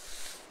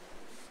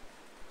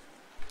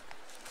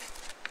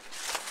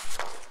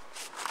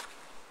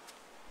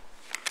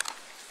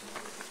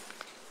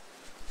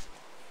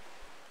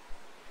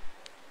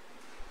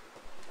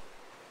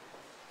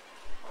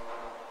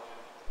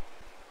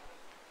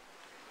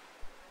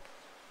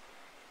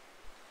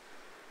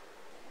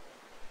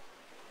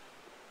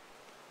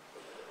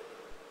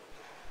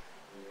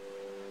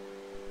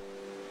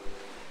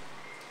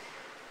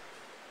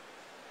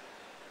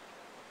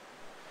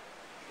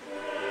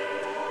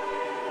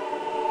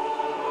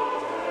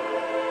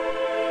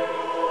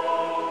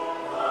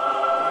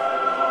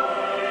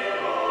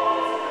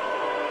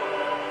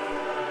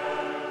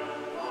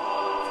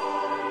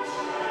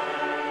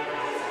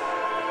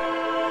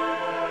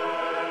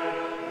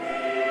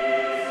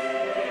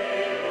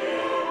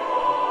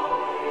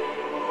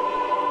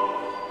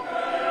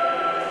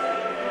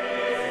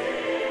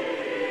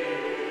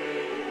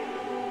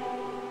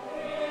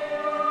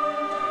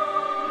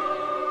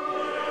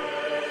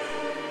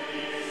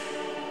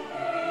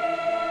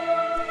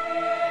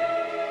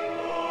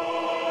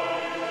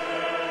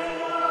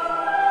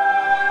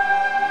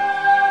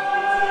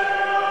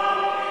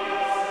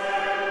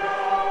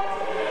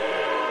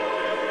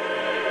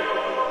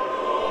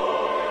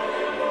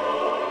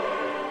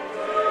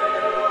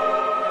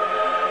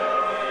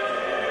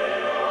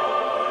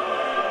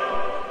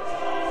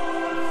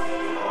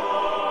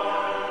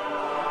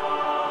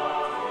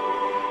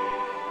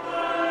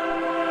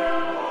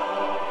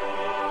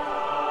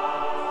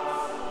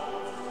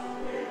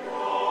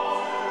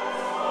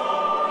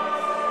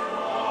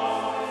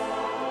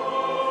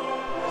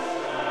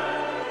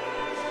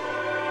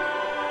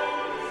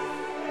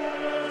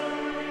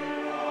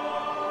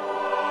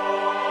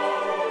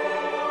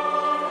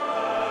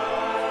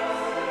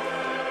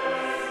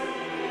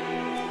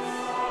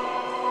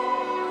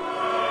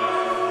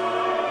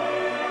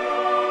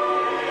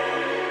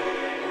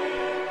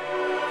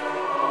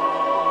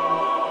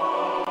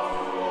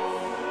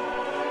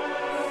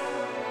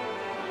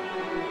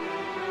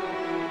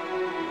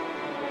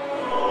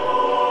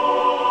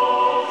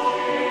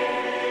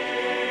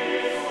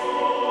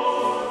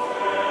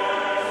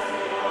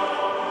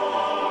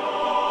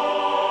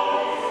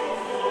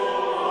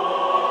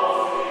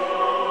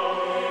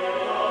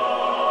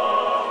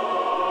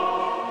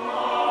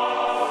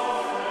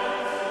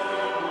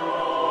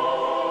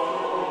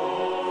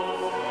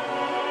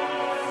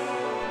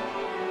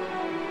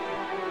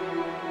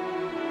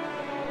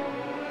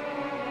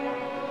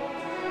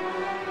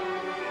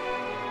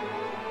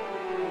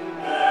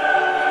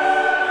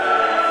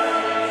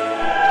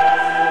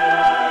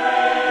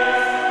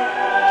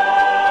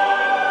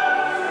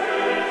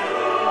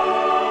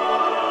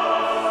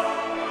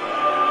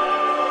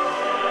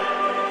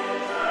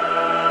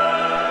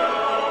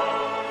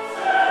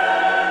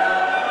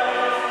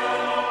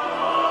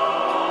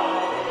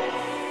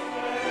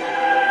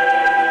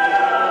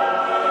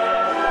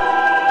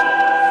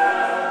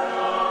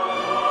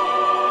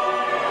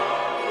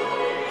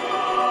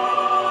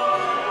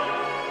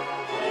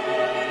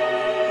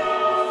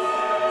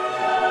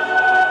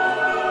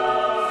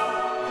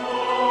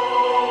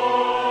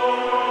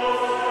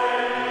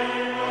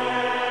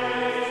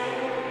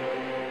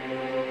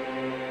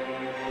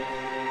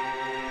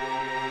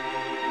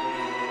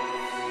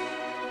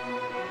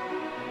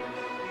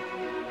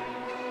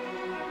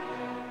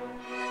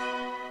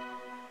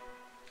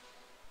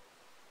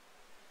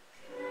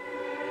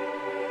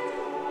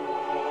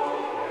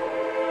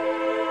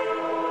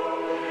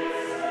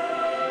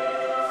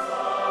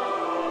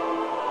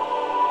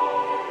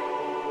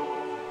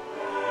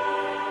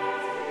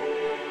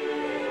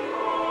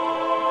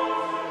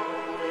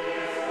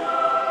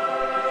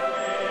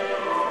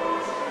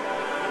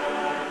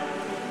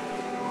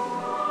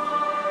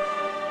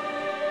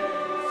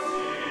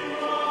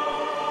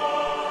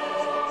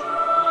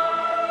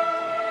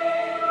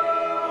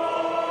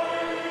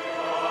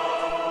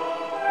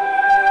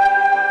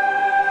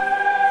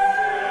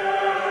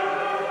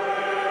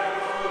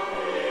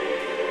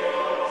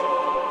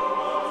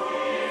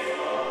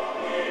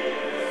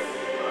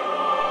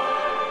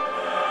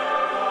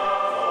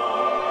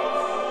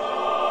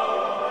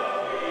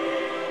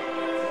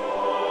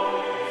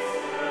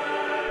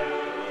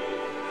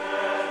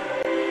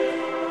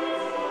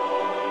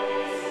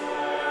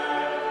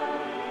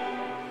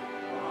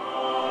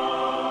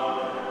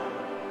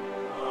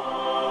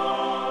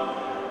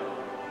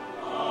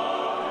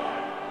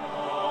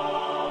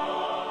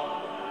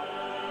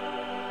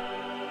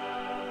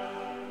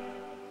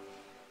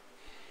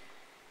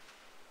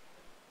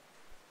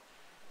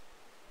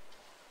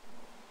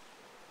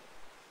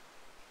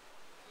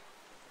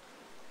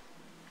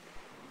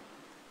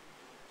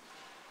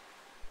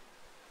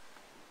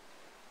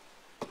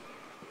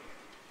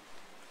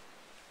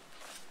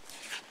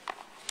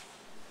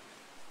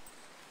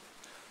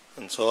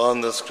 And so on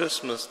this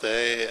Christmas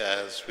Day,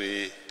 as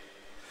we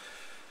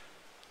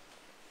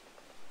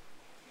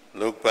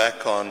look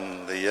back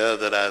on the year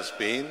that has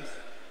been,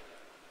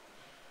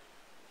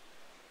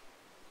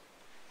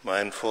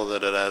 mindful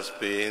that it has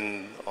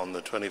been on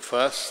the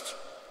 21st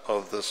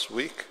of this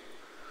week,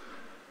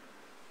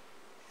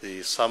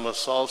 the summer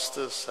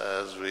solstice,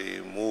 as we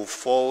move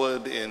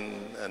forward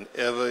in an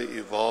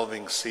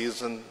ever-evolving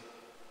season,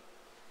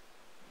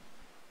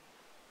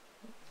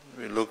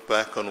 we look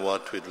back on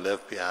what we'd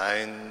left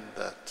behind,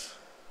 that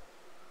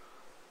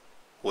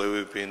where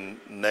we've been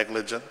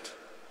negligent,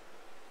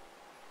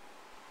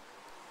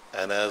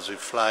 and as we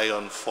fly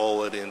on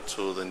forward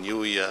into the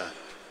new year,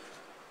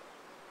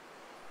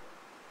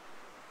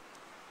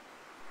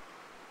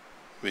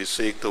 we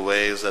seek the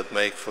ways that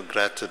make for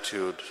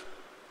gratitude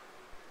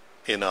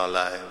in our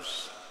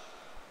lives.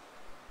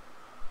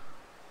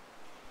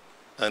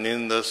 And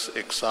in this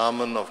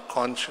examen of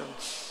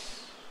conscience,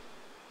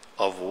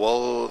 of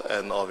will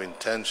and of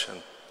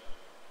intention,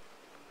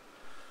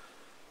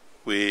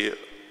 we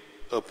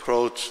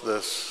approach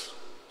this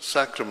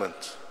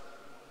sacrament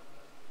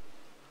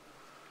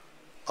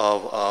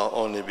of our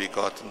only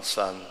begotten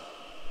Son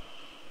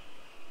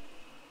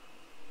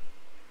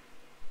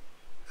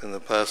in the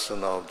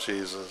person of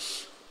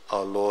Jesus,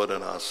 our Lord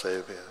and our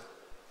Savior.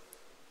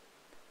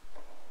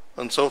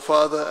 And so,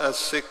 Father, as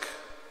sick,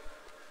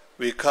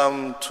 we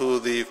come to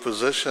the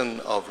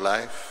physician of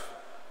life,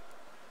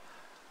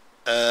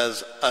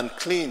 as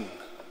unclean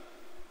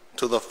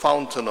to the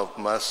fountain of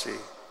mercy,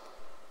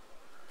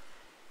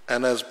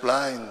 and as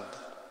blind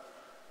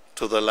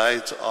to the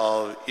light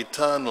of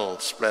eternal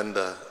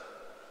splendor,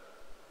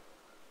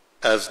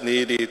 as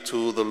needy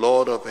to the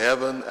Lord of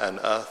heaven and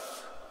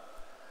earth,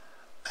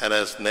 and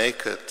as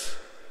naked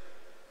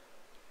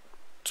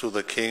to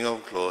the King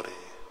of glory.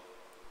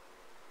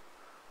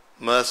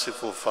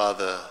 Merciful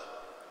Father,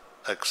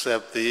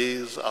 accept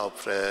these our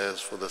prayers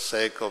for the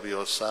sake of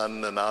your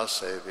Son and our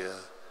Savior,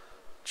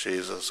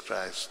 Jesus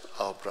Christ,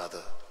 our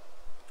brother.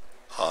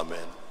 Amen.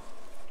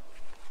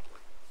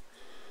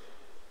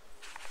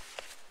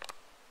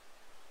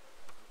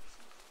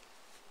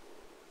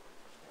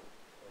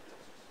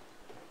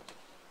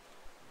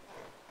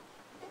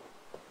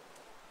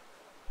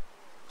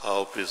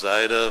 Our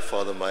presider,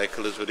 Father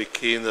Michael, is very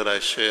keen that I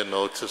share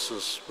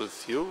notices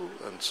with you,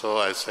 and so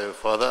I say,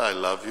 Father, I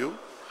love you,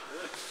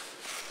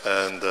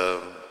 and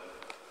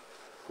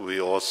we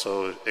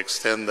also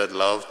extend that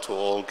love to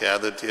all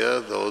gathered here,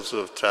 those who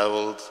have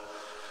traveled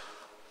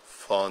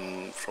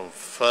from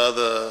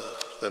further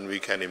than we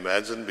can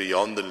imagine,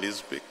 beyond the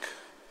Lisbik,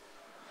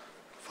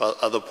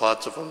 other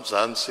parts of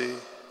Mzansi,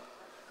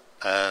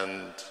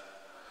 and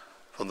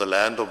from the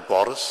land of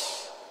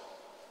Boris.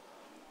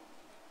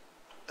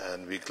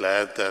 And we're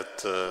glad that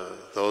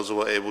those who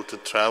were able to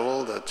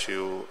travel, that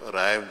you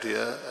arrived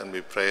here, and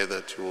we pray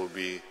that you will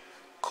be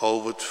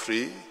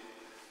COVID-free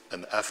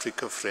and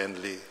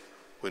Africa-friendly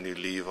when you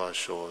leave our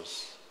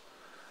shores,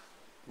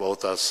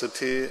 both our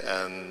city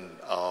and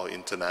our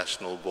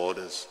international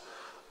borders.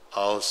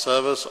 Our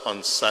service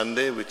on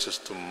Sunday, which is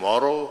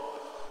tomorrow,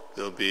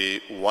 there will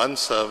be one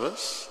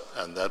service,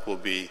 and that will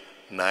be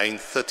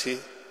 9:30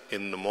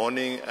 in the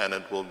morning, and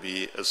it will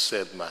be a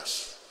said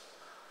Mass.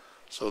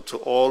 So to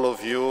all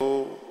of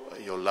you,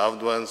 your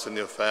loved ones and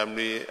your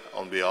family,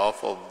 on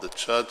behalf of the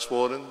church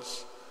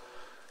wardens,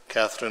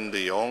 Catherine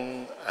de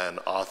Jong and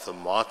Arthur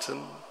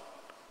Martin,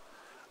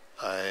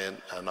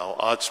 and our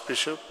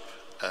Archbishop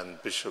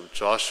and Bishop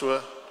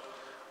Joshua,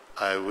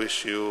 I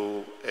wish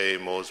you a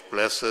most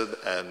blessed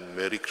and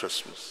Merry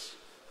Christmas.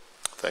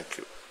 Thank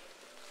you.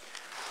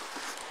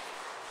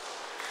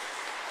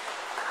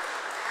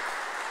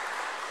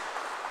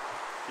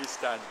 Please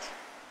stand.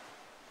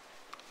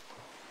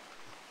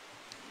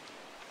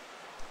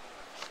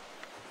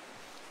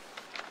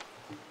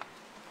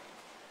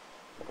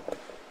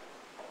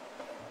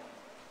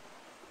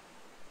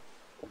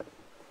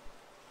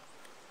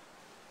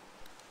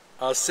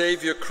 Our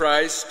Saviour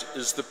Christ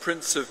is the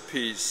Prince of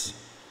Peace.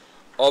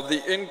 Of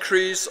the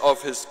increase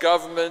of his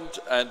government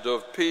and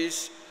of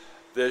peace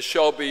there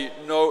shall be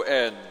no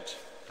end.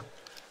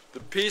 The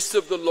peace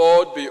of the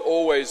Lord be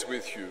always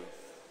with you.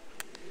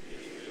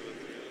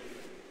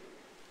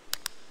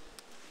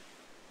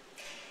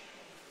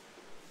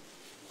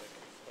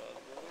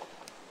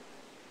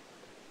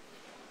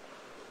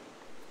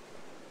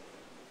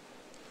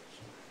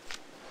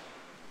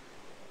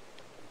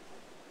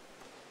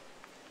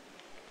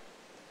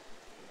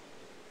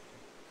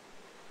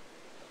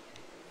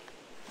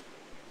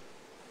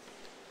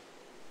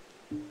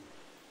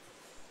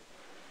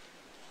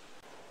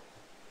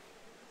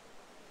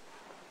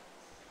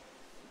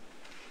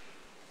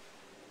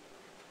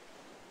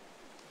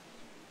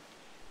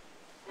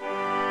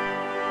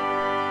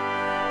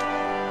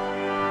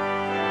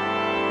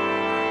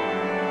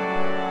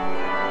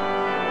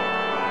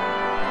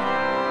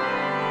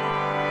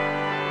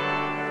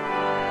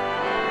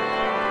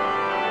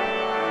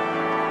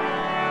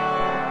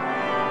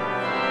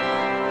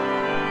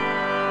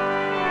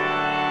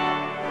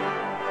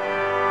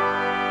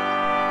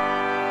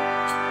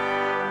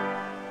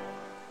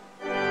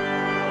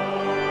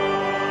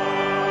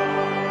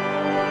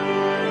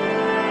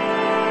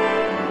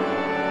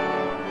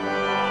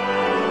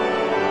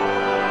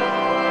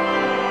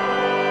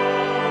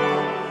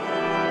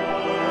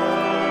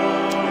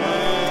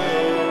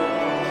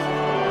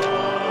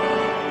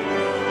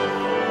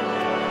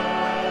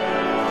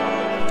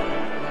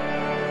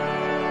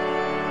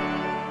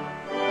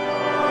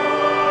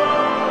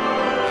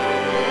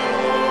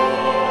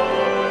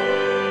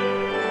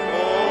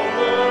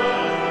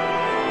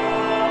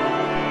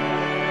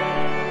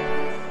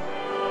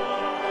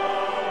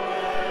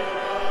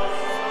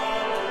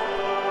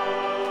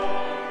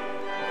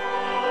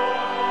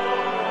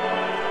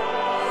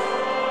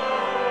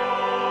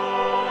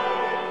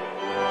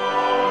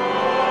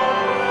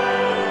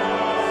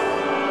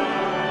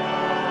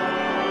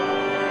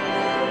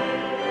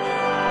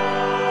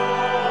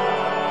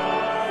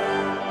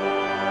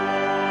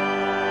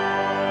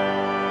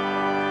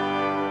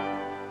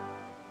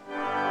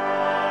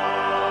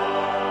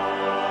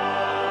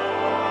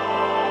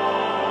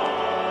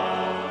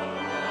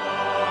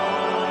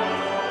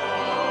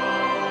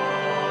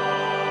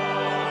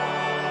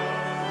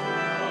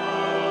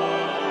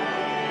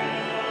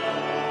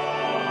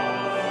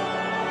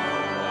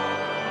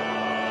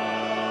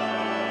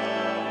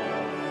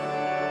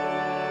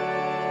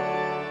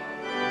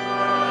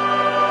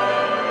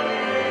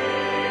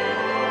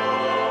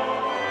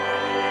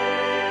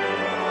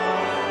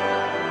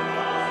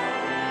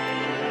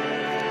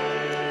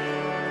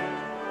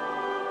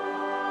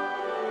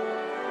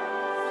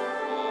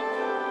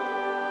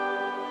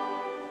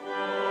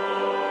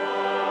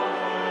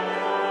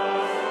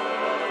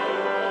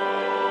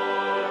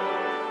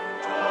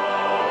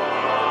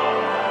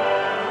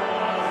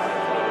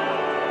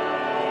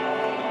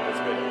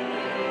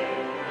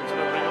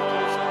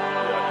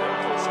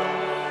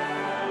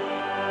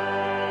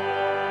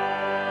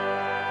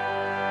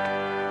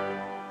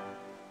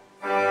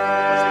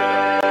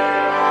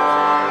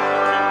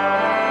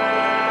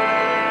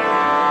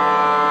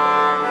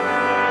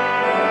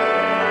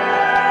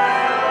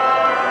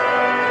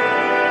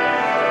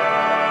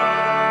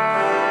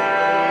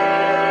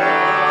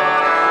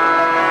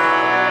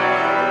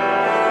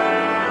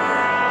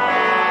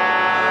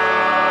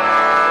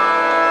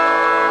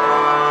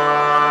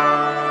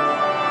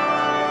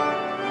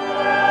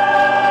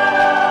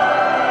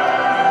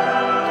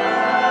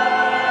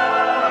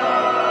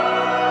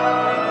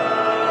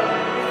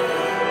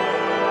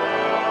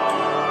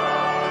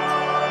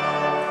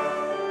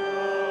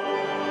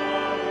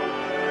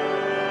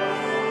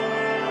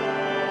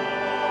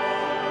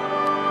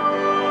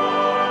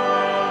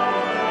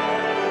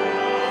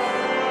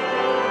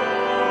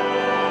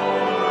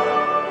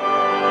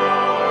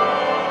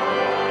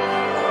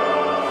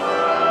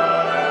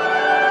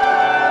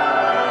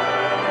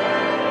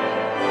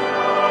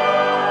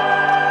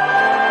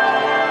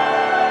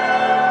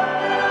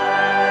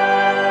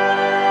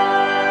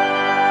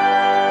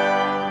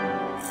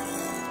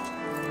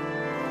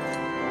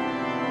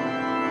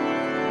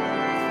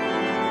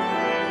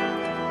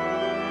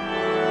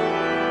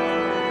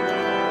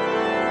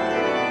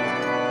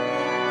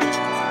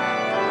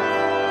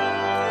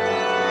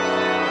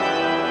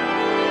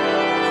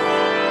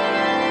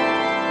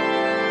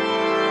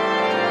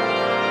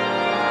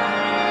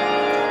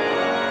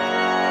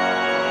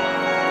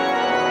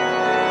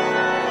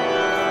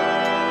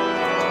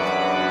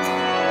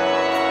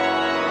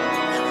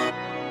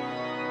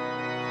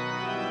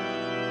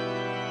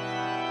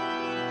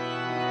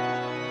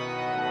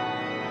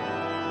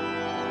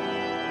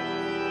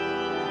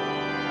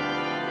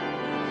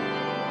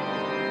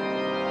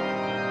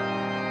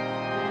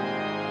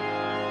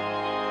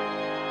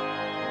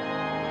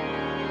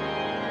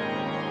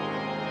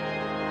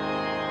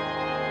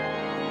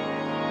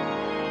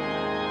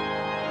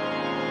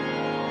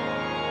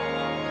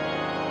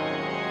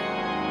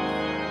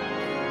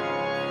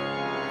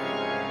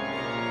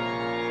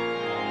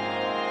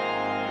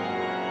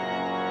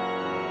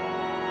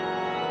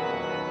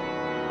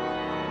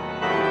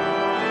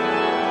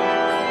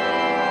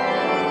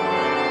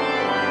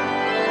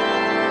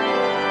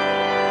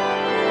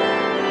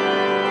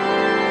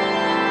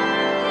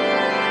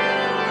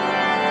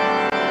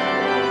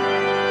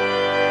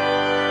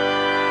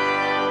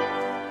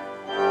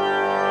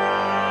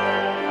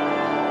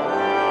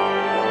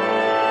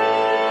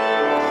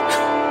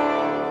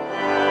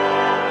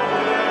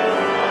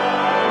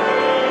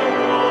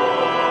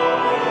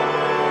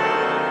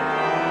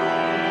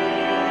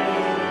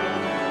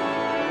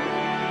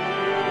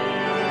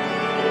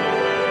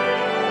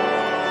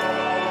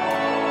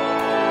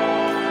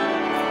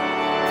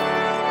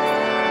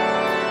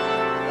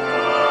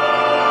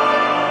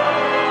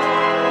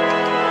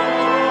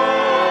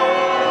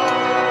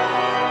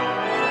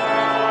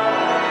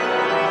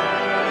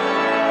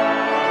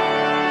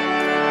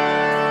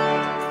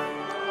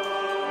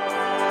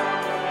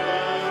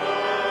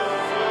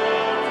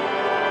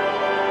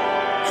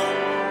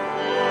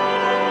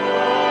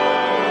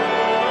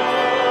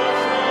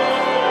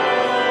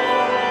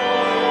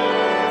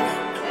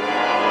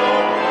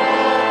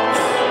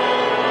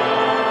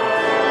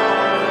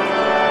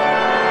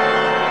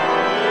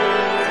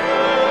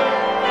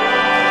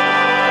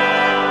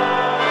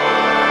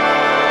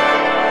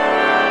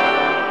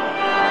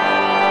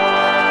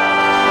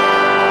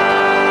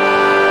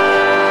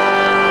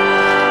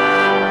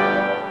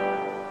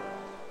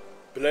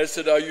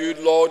 Blessed are you,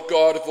 Lord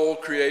God of all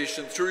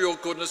creation. Through your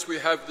goodness we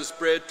have this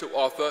bread to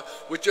offer,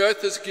 which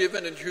earth has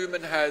given and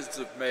human hands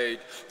have made.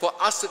 For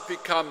us it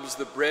becomes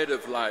the bread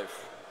of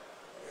life.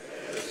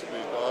 Blessed be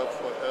God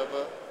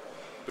forever.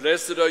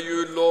 Blessed are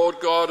you, Lord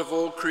God of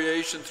all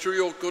creation. Through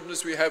your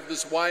goodness we have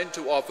this wine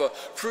to offer,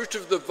 fruit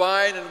of the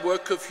vine and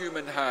work of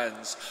human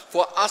hands.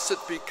 For us it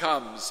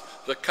becomes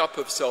the cup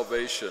of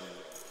salvation.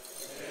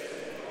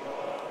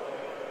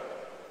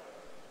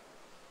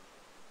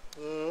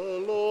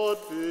 The Lord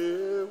be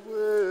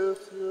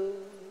with you.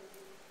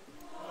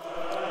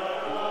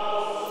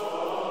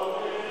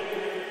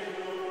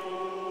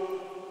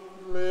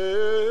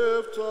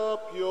 Lift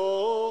up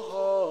your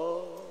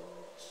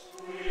hearts.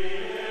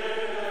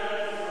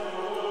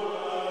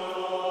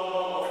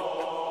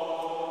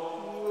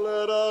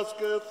 Let us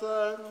give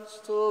thanks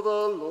to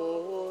the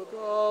Lord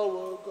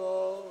our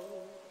God.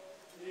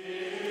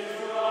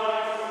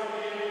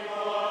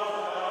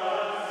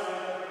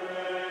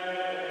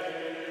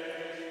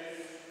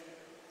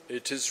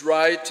 It is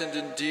right and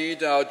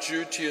indeed our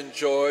duty and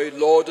joy,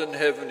 Lord and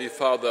Heavenly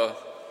Father,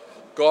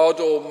 God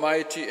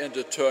Almighty and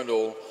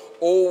eternal,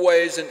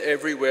 always and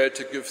everywhere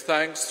to give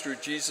thanks through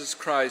Jesus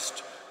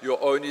Christ,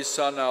 your only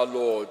Son, our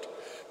Lord,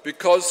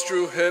 because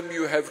through him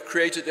you have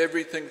created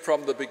everything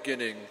from the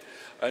beginning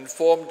and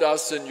formed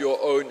us in your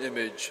own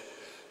image.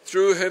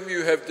 Through him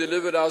you have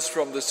delivered us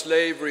from the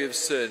slavery of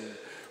sin,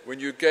 when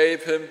you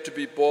gave him to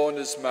be born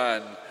as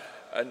man,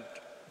 and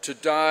to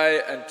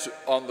die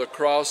on the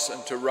cross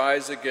and to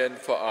rise again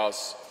for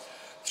us.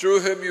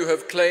 Through him you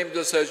have claimed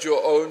us as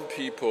your own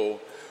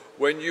people,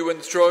 when you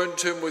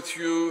enthroned him with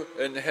you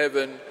in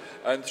heaven,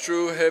 and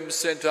through him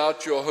sent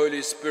out your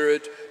Holy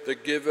Spirit, the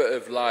giver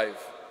of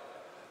life.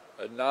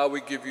 And now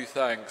we give you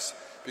thanks,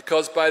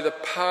 because by the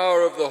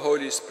power of the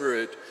Holy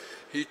Spirit,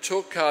 he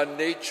took our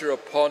nature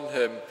upon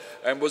him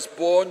and was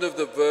born of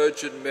the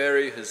Virgin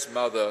Mary, his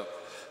mother,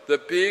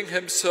 that being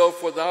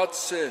himself without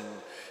sin,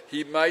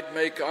 he might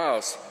make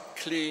us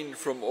clean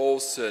from all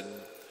sin.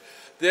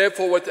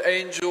 Therefore, with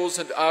angels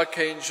and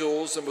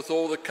archangels and with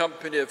all the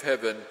company of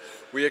heaven,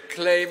 we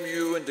acclaim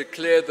you and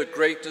declare the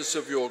greatness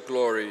of your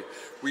glory.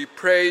 We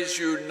praise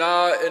you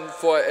now and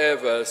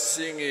forever,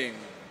 singing.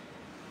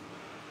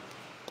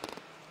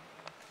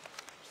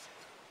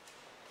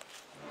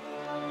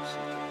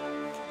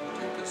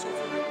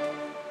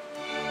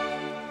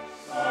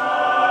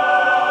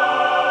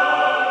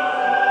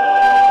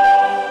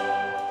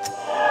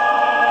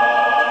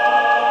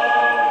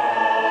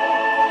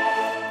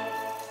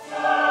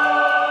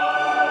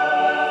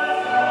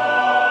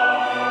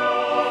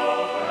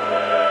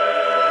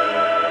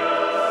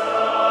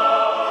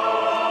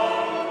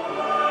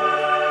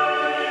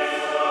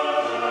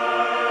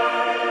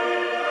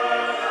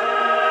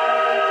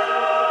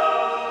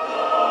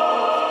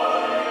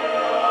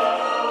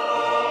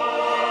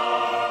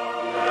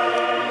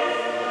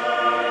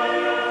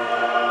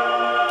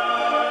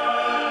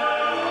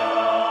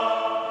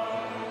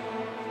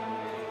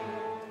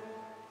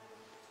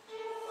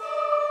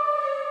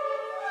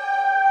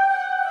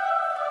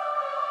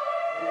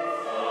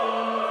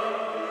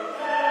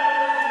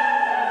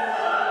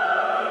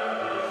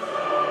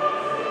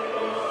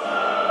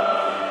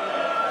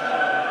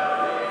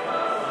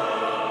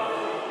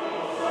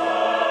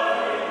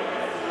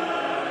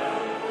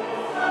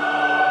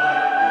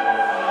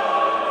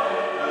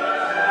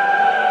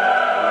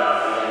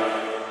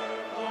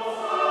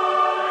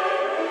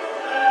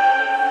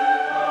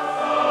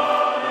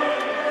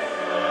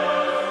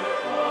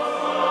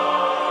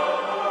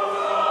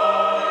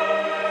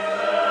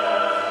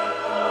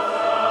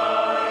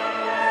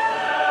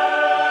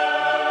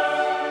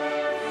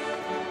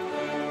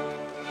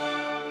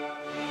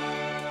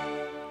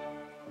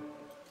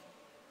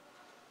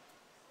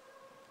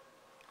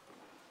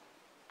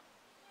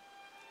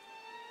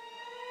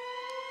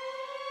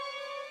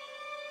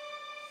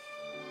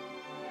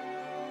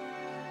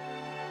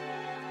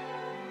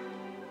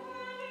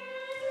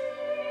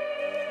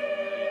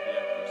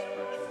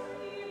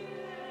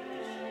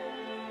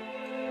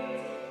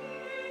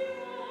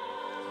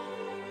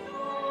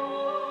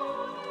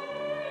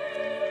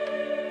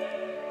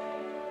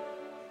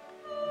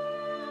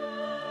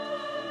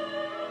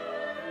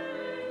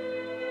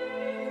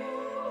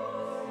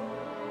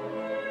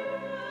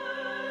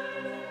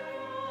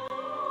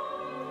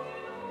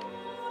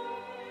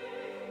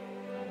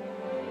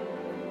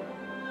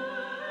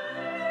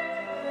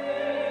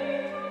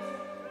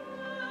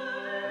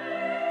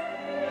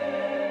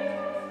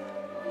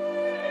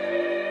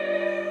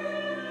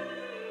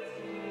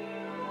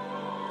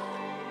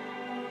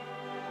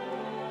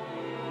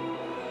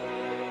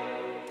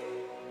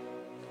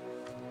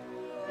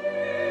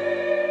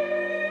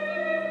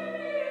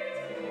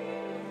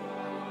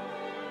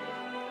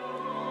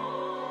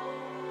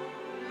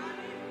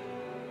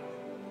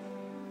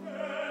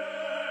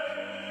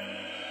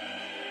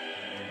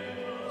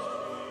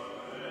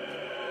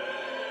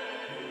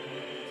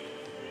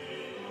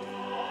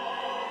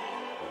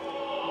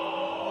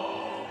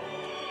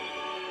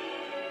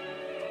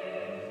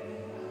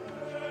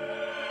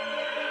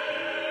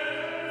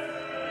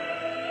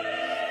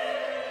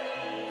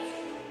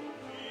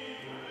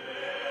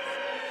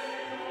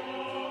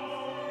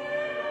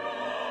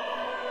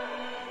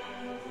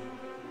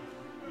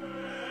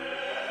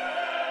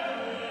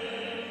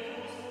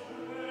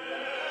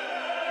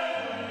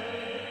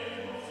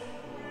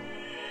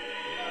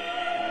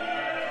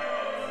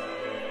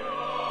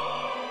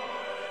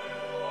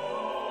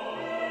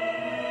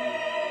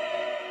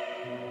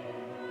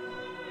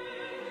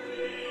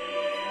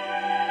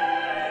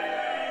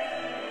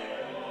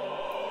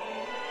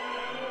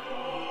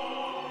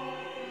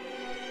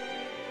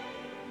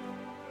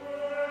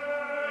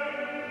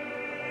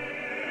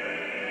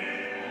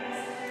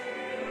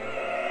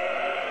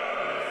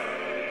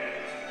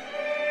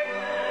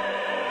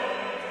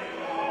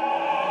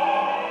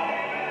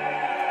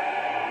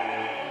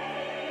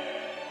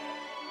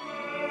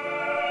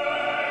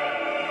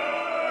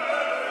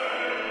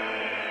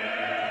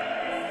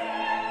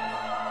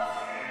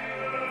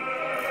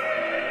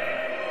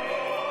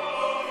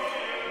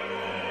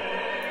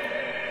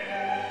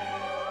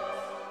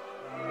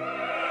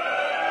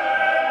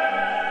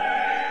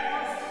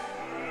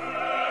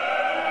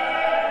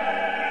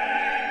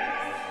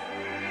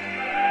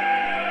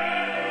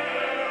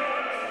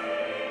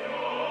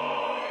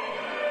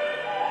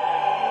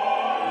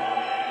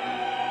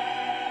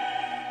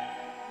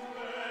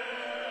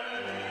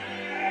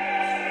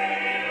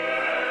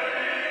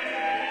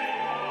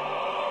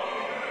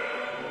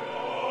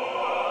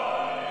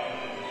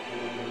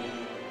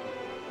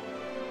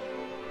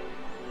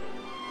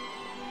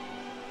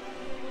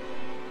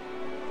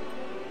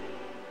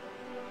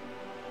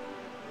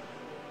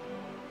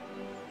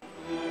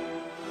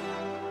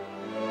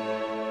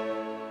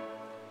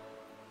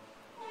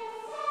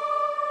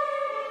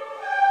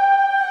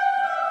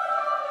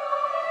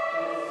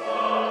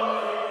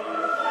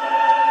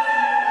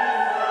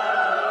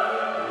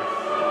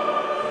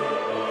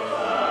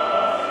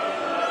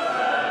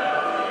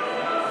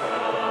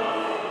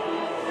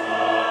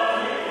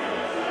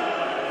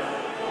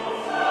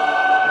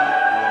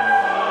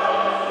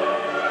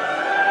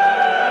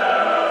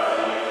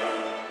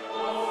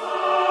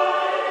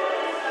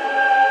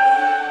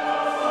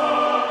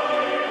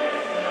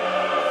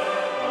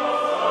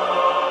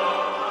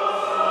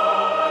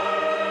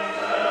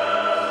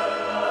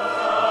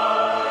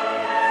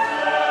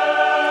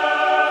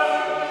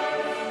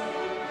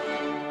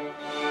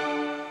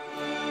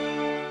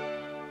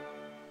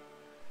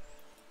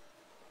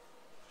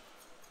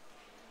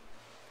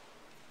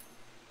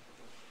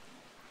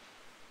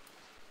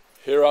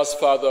 Hear us,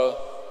 Father,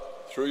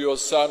 through your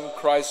Son,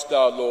 Christ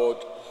our Lord.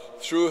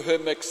 Through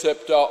him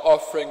accept our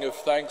offering of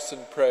thanks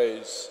and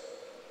praise,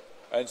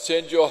 and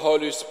send your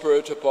Holy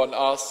Spirit upon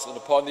us and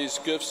upon these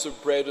gifts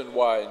of bread and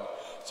wine,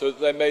 so that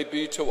they may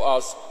be to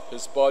us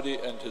his body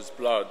and his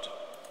blood.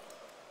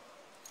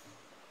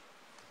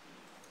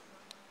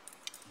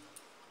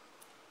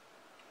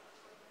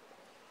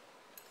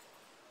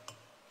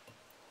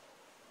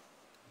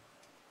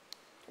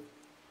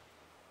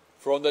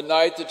 For on the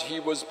night that he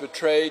was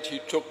betrayed, he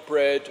took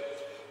bread,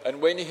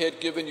 and when he had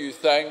given you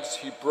thanks,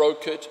 he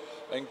broke it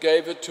and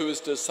gave it to his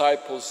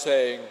disciples,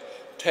 saying,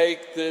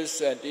 "Take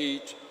this and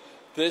eat.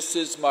 This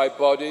is my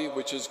body,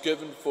 which is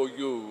given for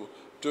you.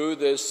 Do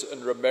this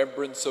in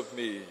remembrance of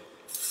me."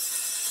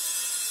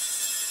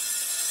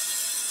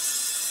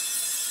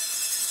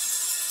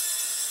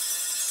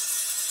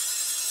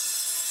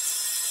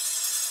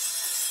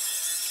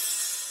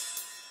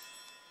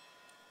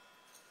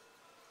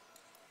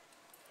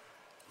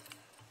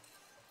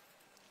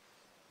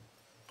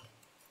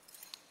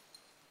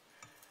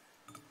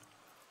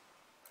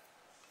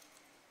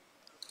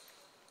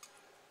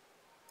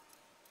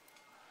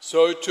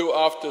 So too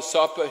after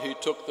supper he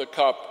took the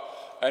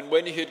cup, and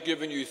when he had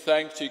given you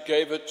thanks, he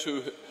gave it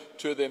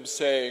to them,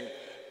 saying,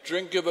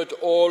 "Drink of it,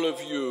 all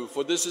of you,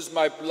 for this is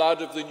my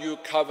blood of the new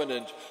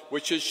covenant,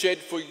 which is shed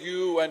for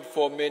you and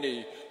for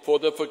many, for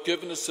the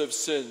forgiveness of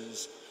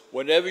sins.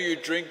 Whenever you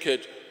drink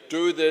it,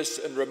 do this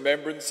in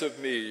remembrance of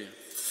me."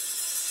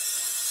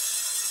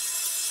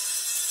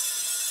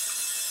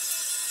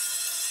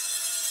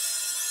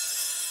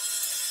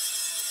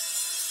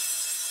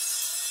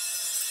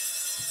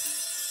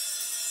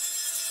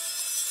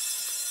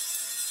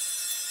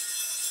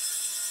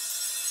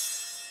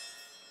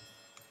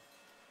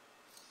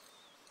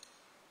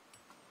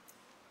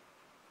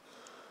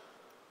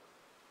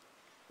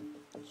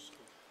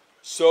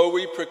 So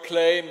we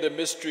proclaim the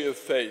mystery of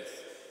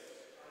faith.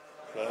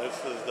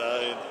 Christ has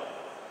died.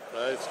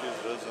 Christ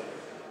is risen.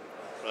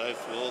 Christ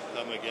will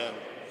come again.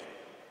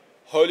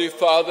 Holy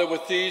Father,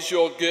 with these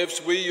your gifts,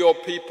 we, your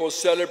people,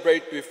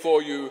 celebrate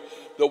before you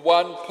the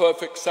one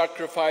perfect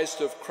sacrifice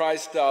of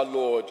Christ our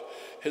Lord,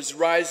 his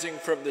rising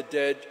from the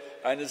dead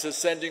and his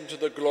ascending to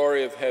the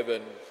glory of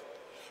heaven.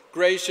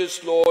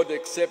 Gracious Lord,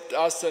 accept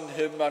us and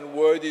him,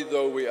 unworthy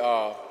though we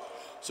are,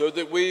 so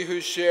that we who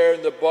share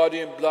in the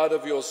body and blood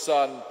of your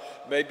Son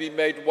may be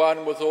made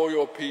one with all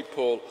your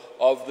people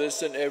of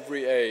this and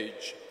every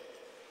age.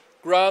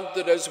 Grant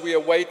that as we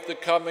await the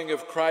coming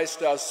of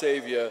Christ our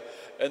Saviour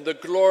and the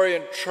glory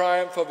and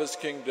triumph of his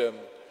kingdom,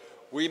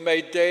 we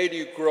may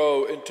daily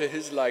grow into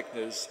his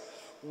likeness,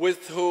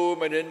 with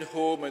whom and in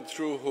whom and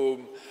through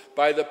whom,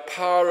 by the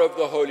power of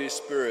the Holy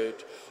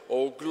Spirit,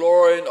 all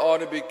glory and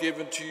honor be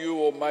given to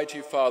you,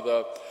 Almighty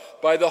Father,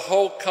 by the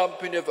whole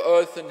company of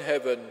earth and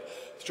heaven,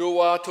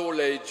 throughout all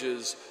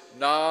ages,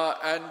 now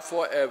and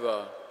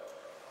forever.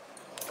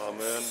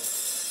 Amen.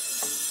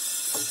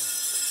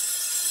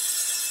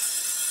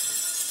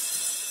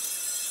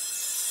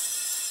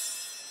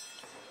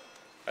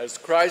 As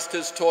Christ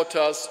has taught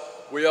us,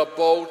 we are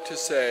bold to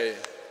say,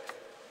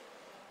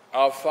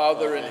 Our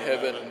Father in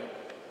heaven,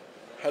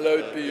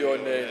 hallowed be your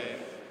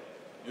name.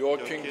 Your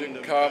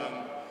kingdom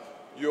come,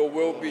 your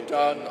will be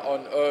done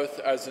on earth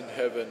as in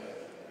heaven.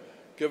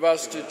 Give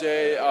us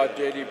today our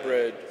daily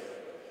bread.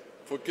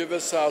 Forgive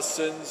us our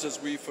sins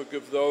as we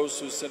forgive those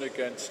who sin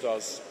against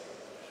us.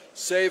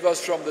 Save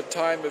us from the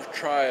time of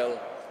trial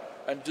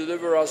and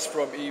deliver us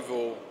from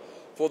evil.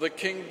 For the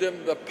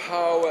kingdom, the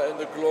power, and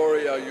the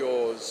glory are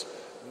yours,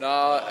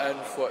 now and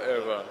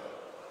forever.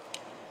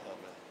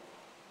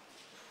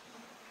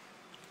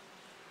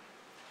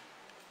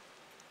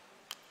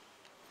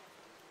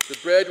 The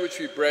bread which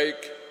we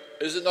break,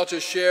 is it not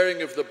a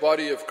sharing of the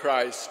body of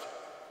Christ?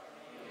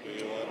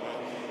 We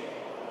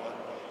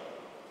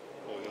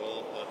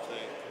all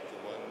partake of the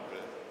one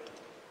bread.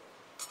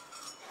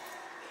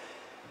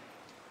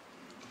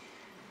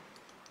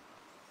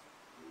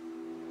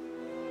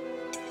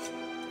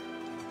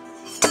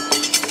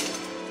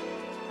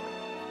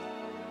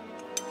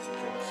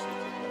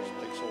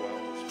 Takes a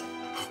while this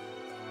time.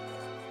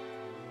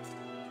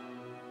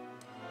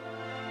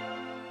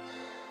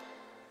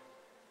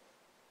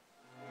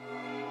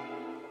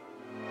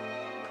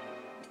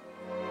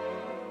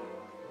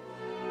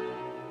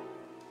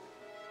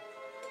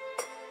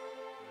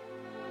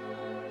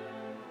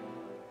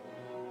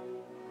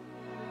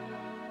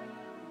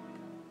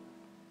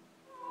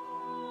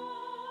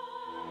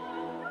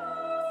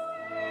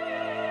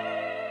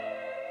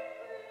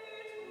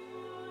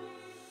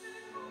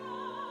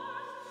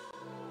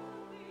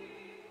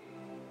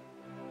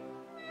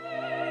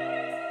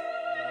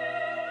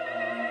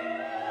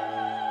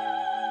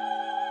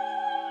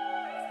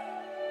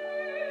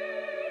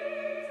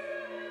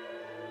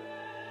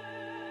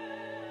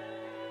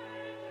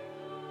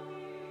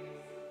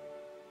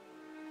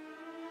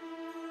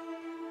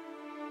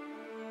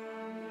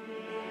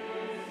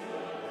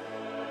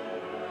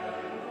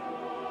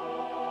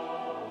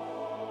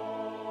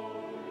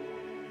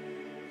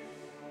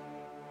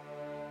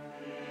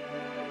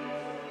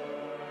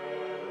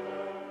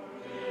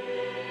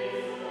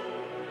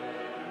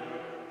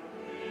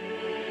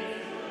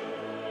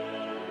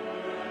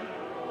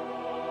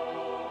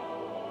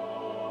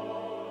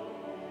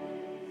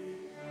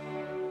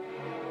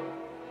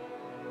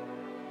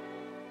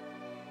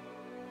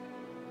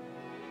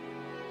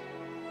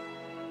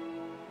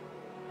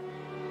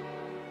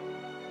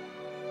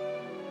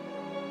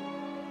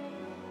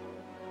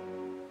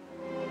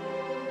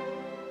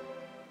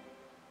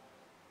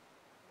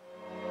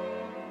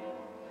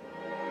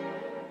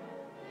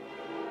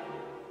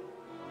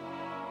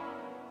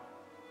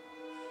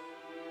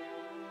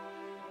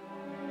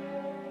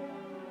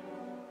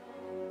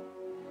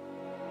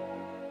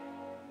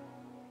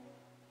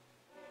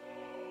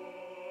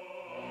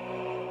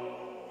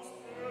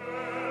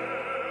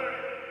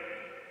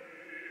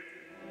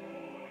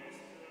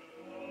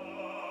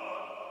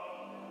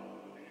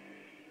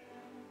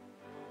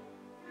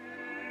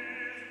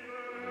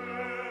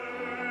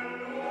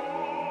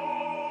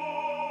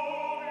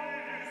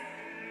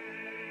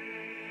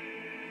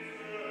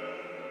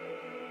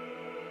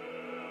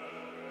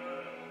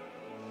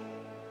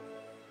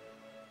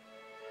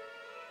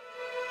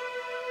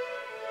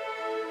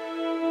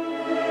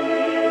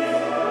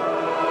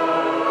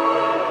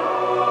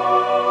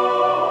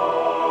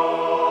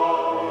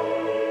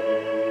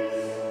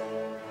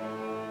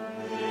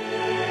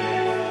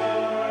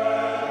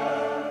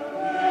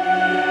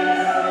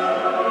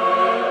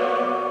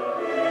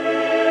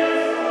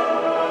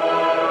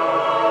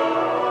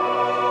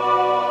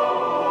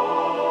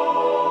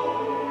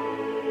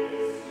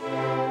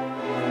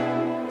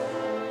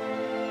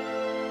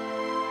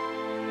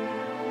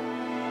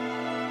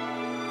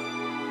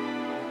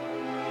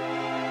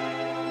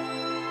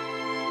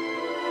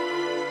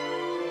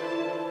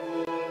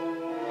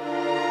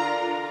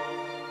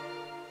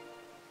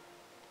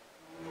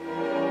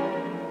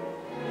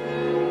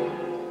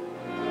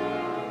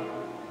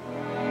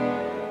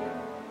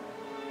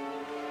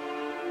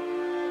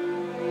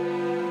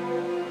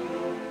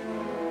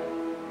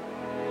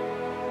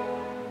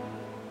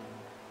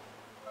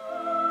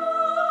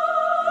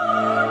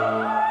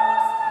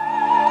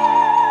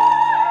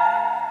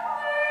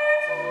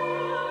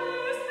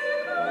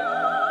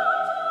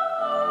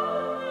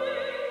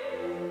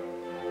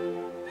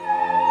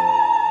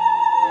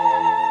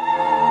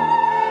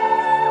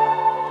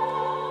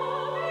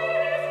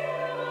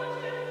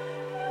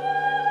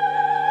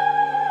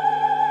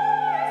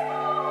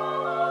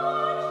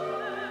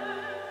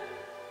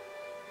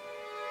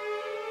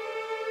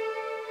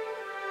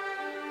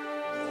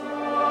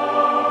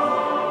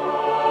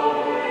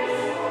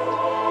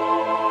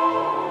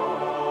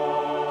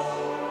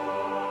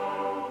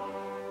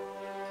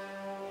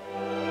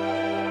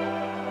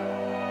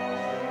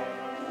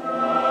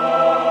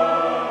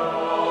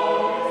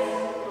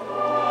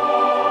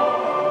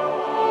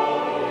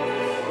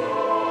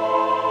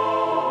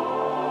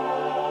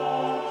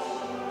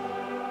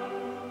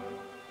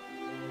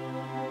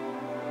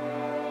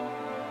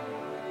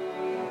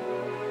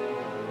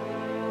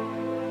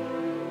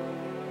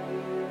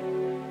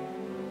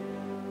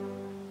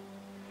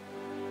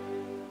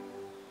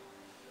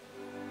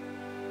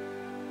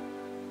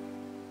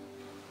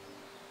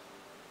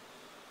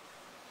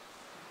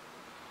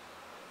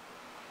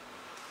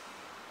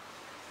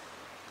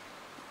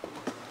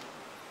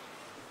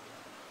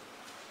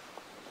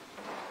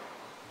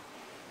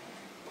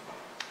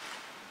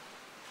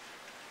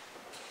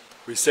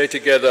 We say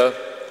together,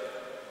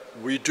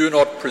 we do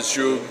not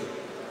presume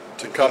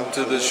to come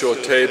to this your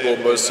table,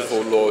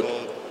 merciful Lord,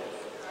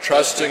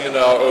 trusting in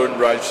our own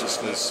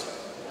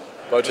righteousness,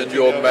 but in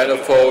your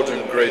manifold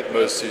and great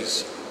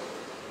mercies.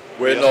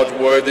 We're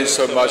not worthy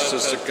so much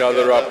as to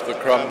gather up the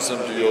crumbs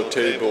under your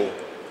table,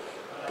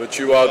 but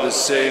you are the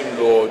same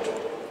Lord,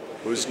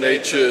 whose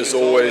nature is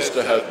always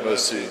to have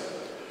mercy.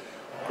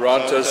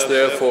 Grant us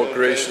therefore,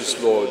 gracious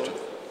Lord,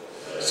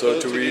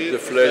 so to eat the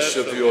flesh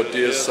of your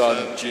dear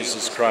Son,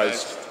 Jesus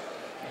Christ,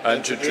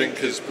 and to drink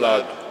his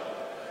blood,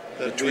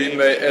 that we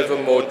may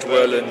evermore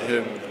dwell in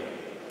him,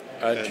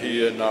 and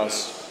he in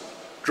us.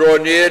 Draw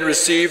near and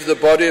receive the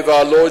body of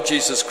our Lord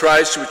Jesus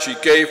Christ, which he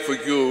gave for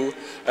you,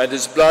 and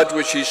his blood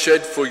which he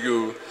shed for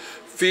you.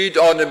 Feed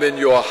on him in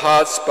your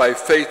hearts by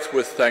faith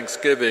with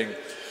thanksgiving.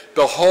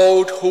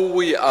 Behold who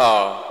we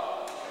are.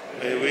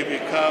 May we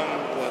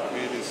become what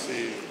we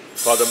receive.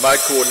 Father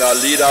Michael will now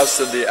lead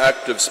us in the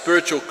act of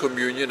spiritual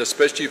communion,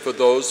 especially for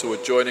those who are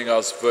joining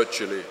us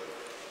virtually.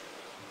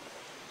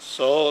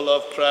 Soul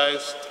of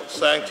Christ,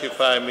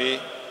 sanctify me.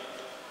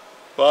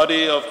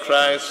 Body of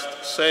Christ,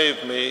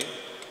 save me.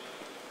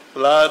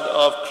 Blood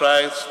of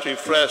Christ,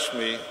 refresh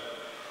me.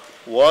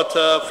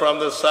 Water from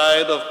the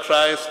side of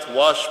Christ,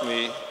 wash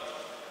me.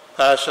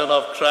 Passion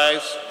of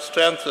Christ,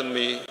 strengthen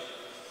me.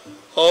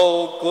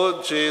 O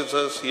good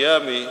Jesus, hear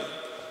me.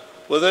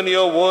 Within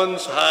your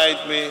wounds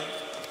hide me.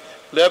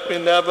 Let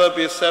me never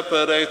be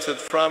separated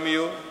from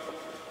you.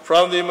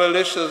 From the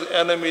malicious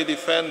enemy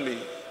defend me.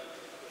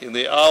 In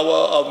the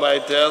hour of my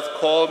death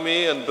call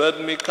me and bid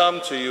me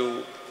come to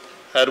you.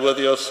 And with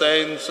your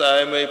saints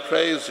I may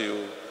praise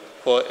you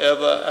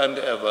forever and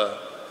ever.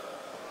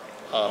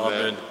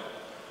 Amen.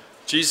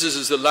 Jesus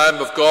is the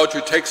Lamb of God who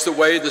takes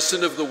away the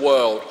sin of the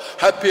world.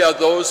 Happy are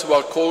those who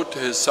are called to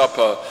his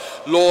supper.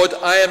 Lord,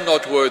 I am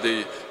not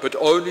worthy, but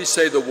only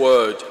say the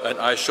word, and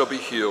I shall be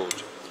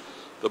healed.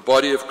 The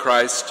body of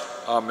Christ.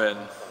 Amen.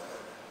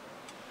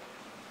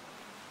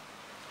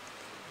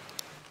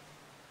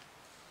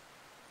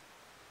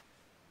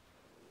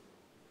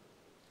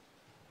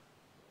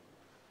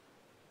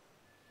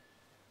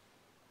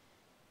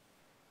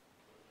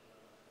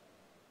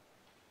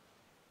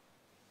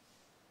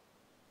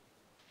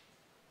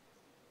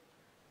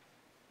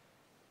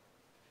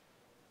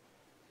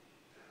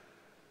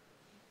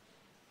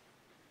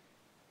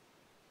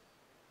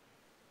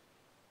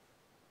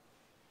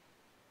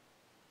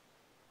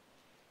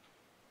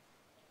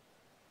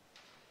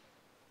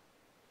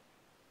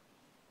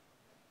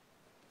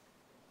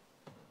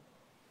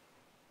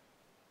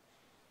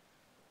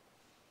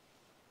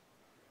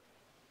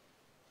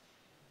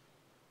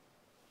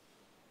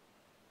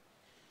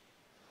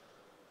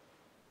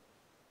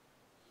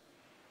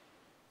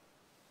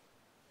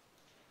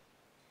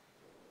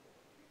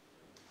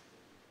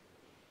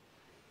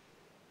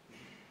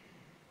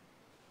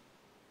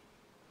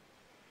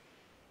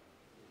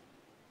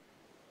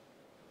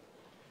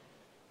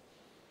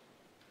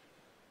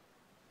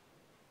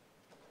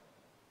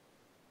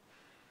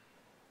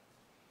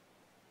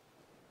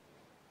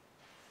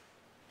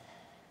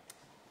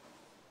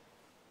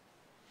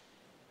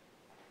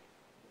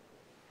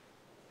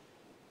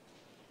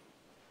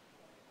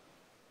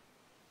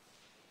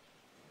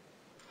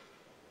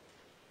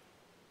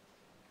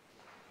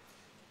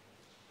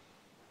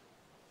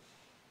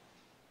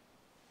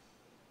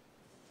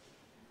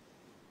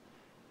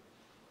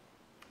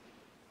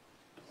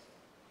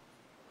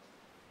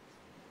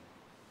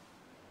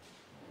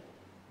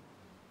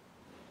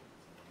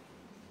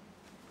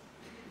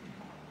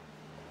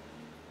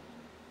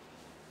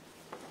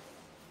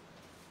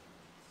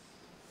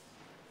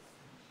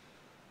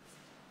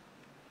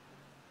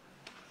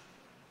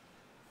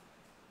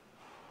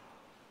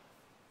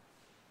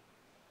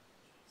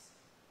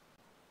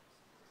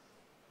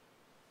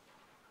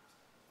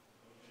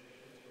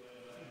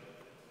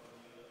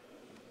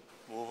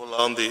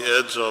 On the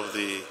edge of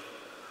the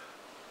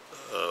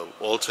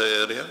altar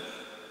area.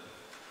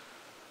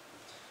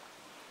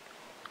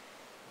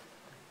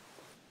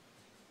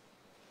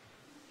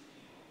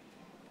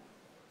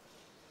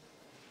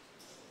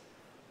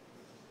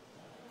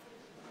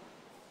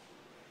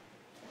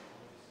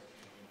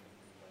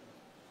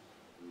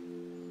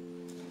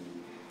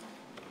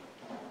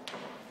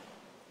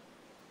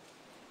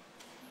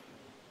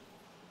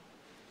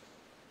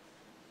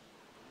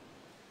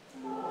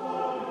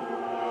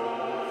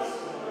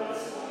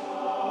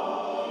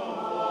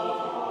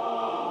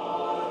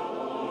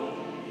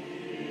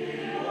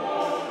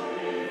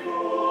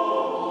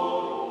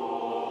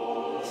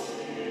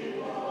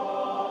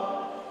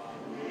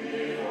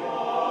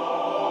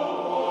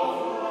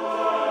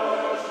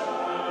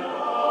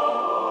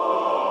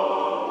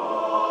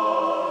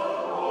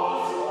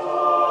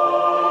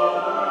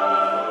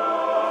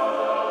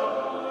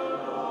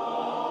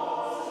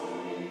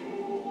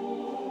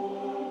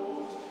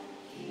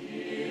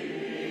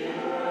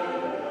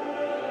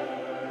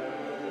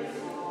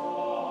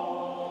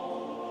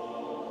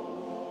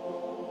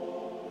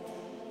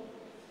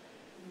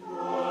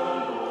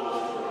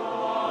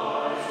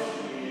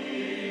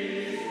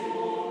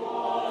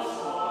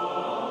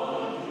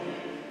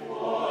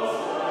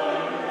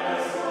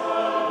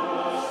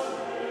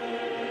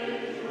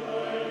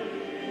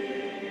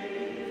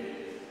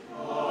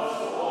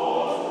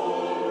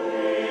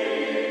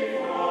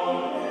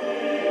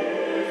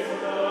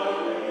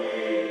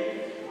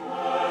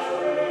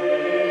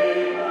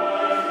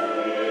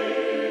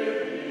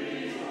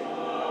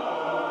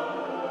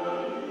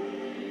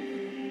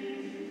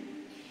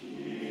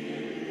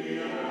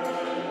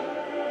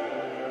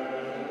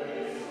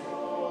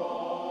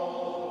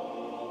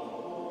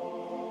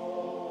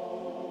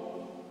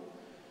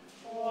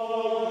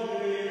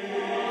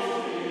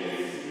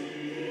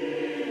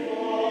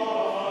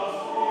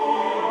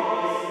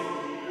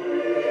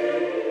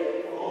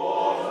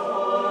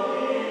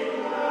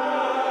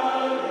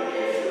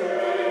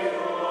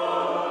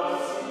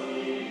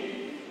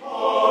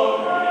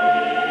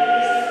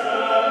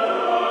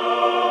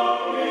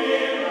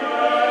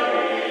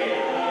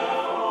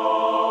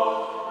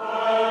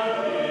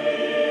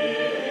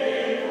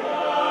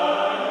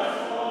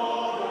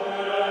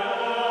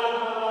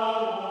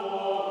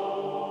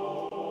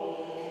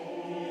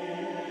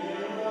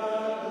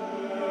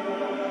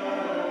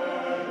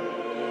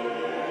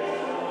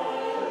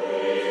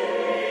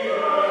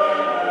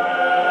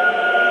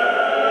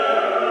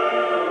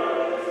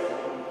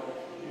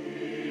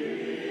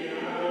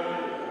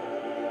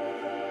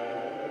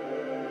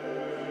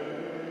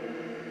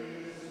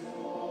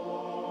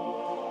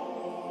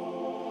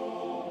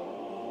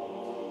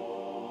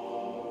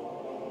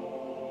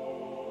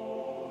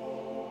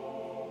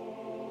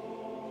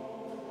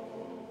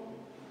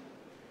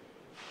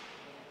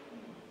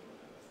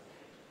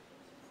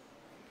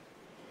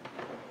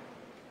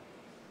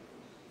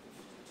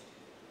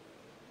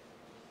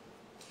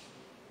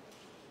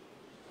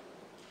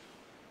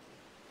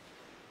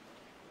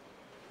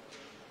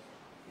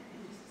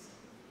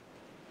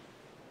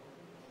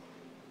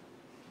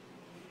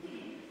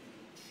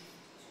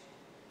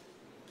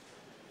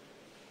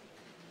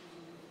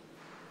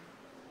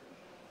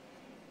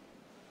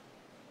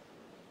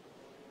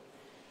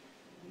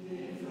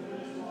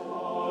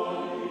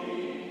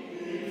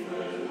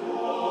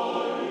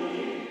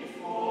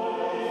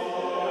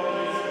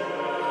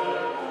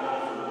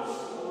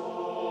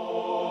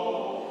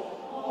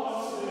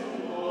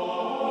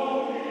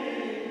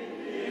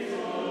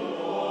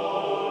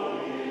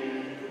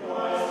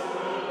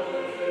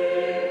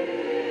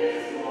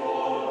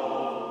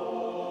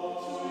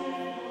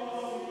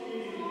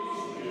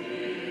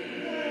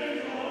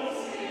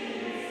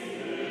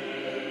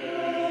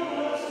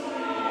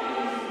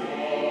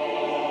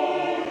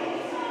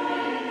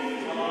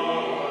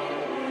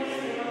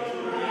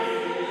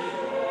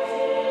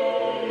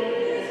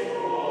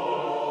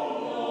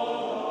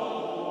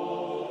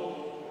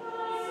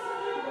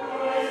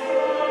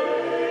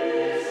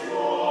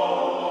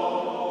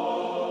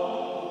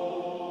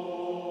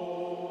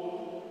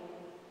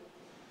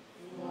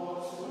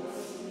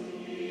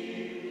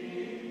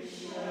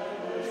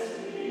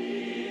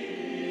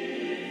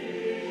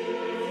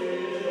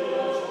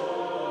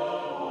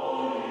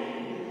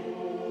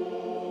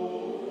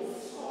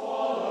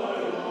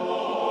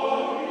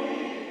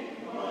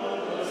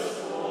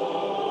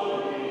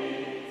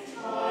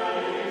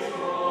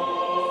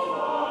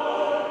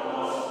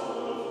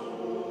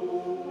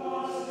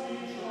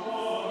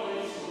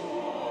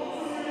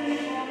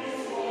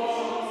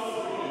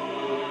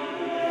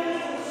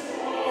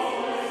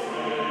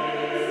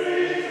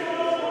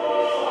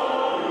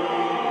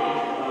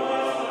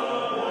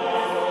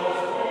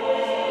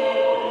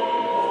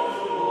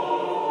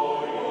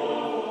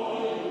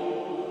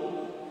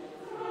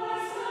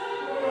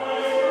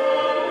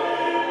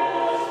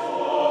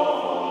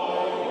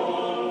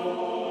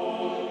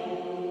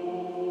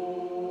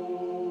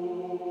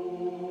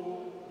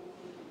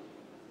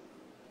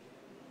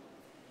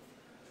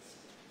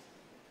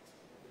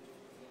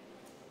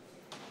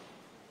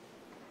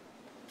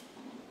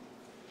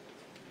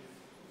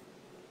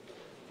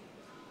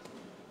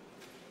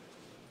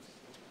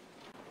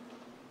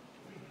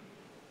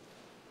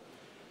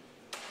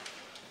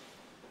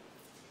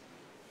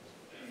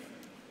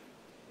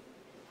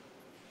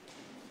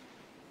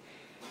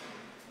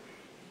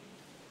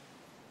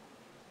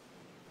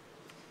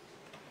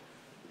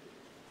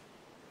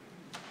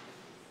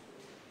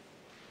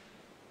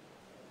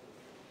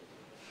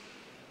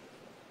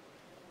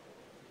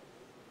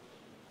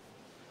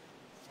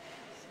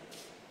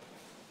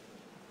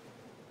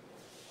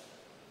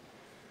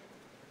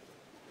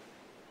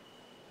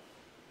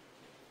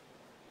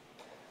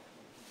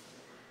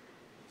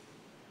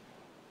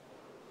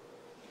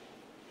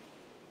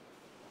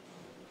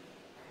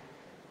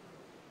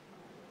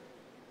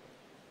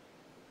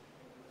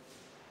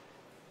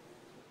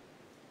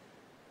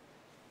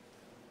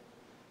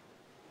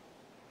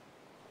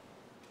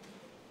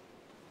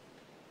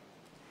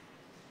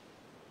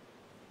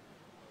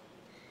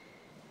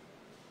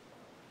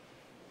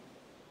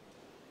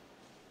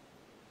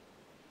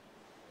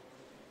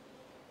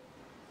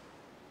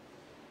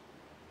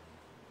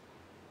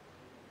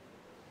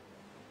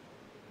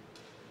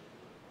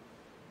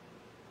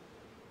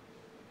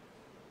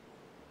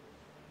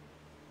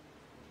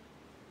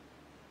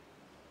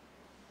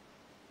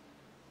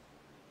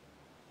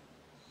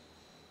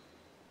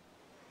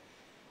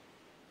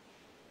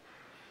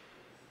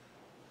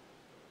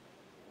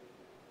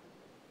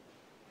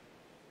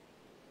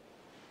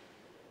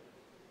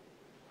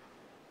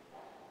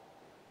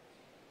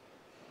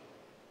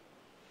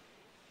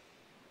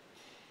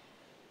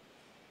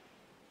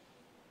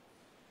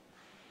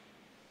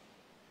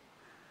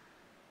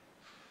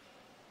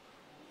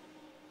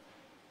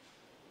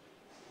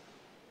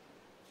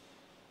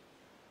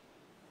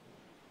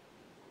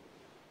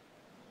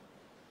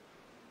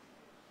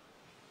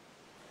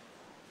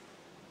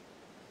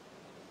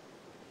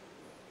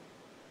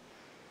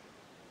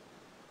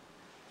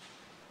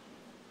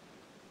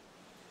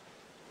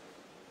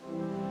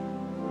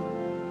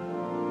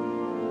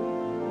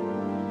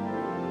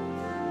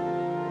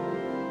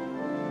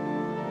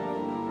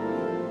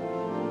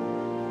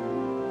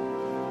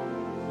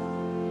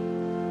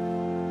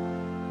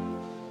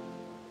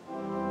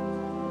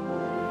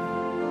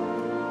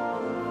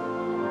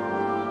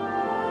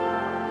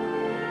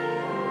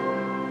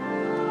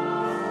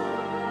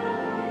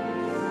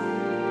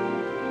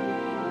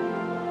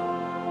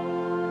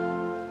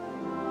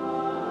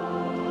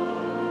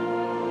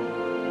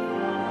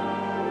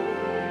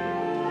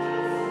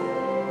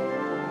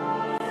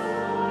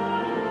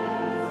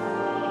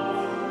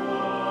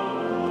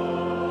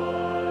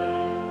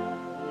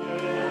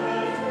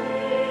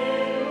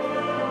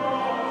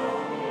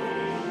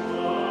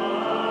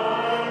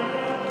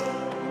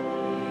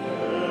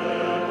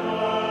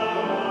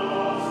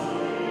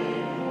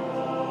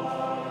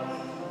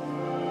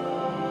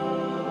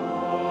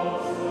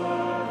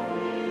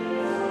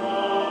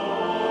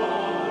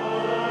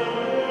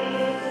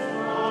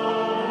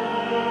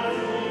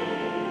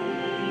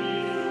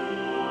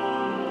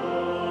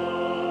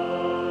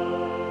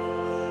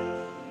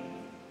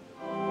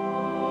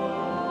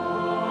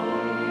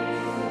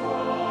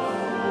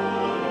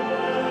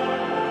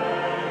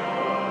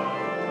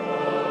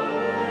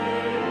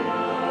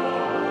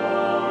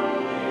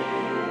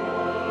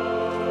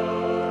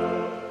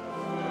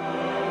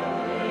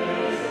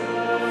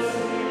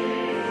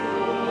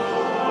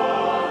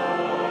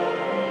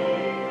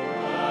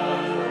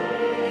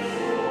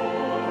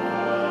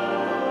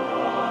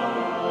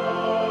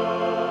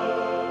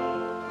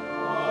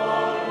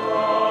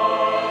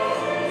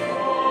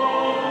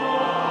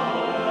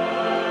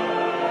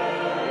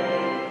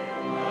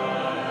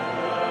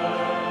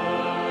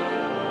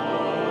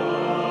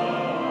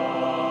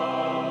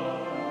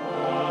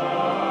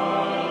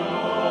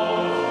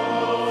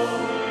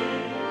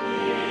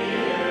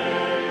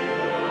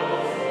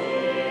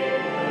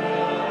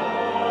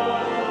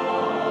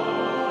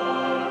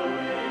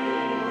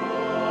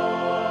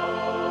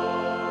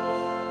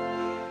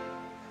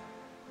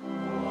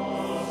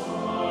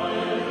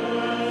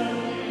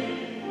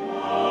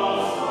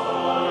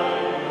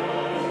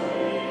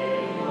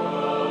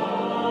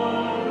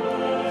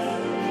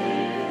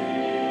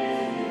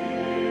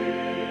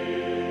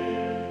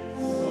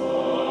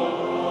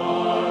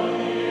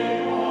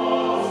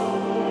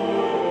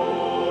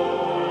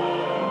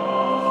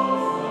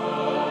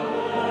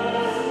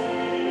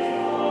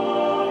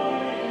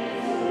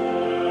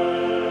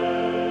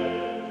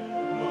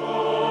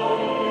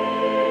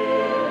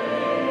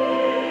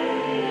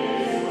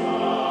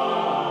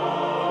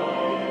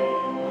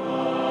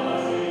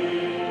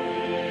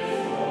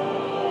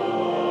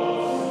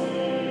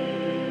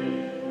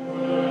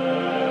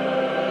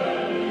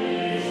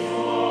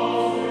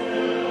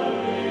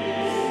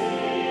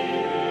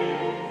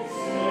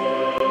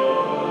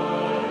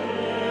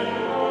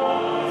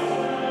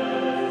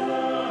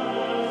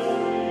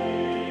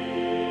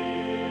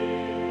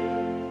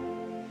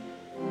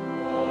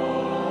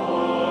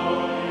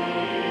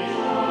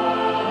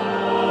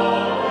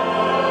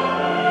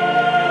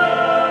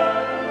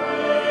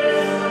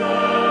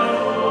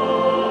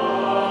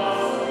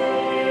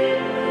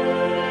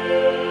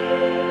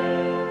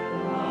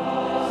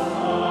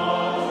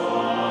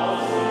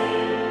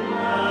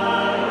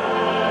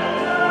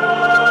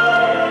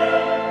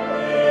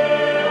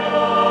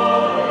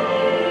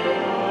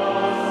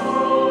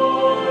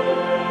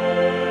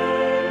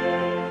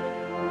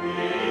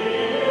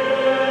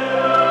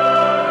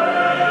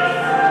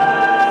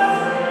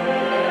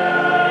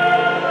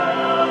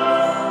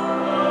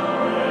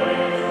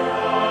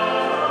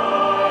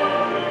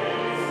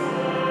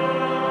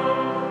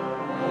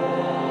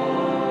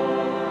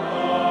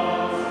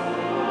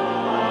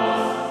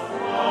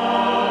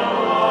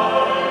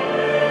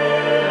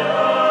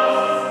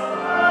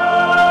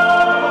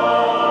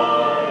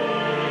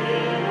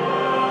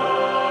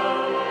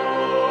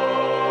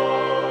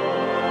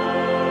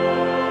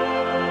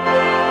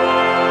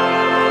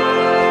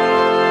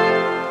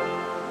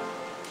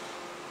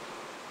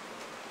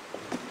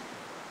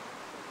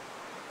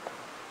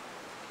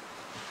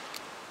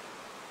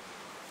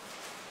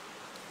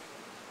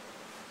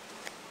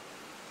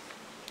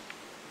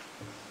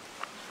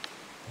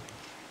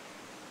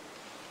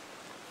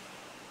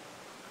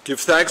 Give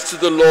thanks to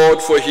the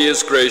Lord, for he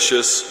is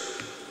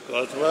gracious.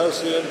 God's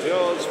mercy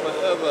endures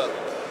forever.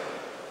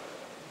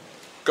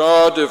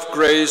 God of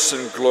grace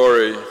and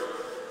glory,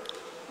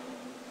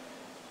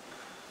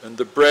 and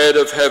the bread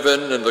of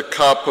heaven and the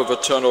cup of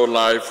eternal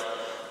life,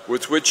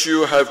 with which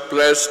you have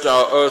blessed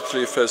our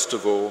earthly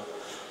festival,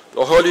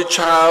 the Holy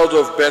Child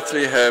of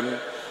Bethlehem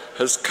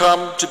has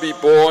come to be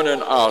born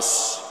in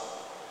us.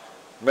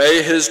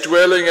 May his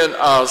dwelling in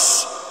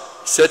us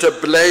set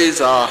ablaze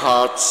our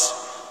hearts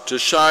to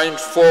shine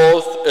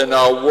forth in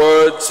our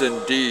words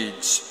and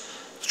deeds,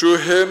 through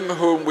him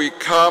whom we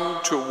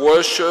come to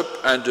worship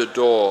and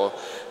adore,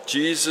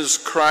 Jesus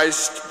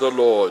Christ the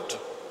Lord.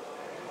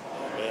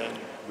 Amen.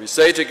 We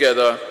say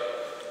together,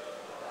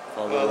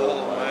 Father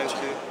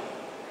Almighty,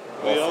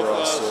 we offer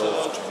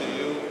ourselves to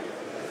you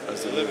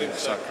as a living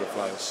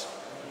sacrifice.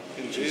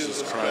 in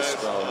Jesus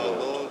Christ our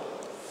Lord.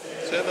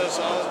 Send us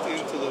out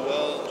into the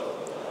world,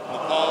 in the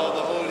power of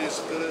the Holy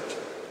Spirit,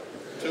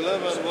 to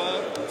live and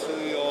work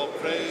to your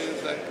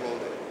praise and glory.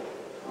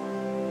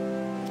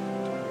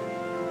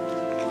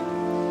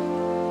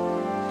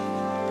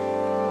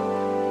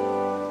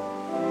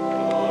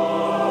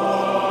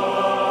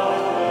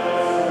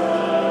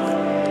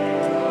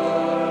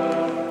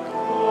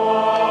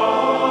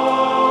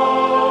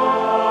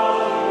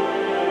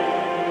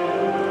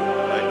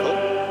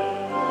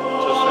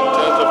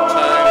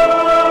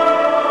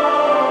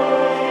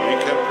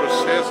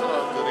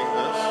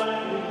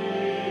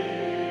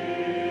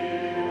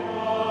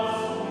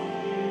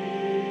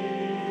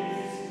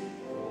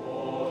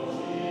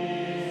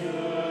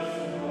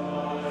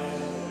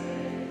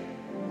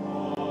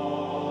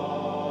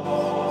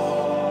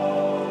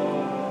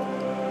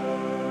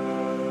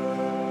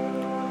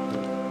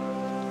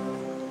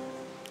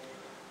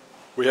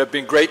 We have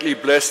been greatly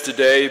blessed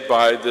today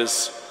by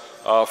this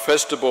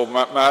Festival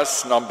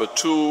Mass number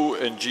 2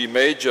 in G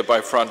major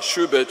by Franz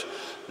Schubert,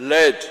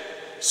 led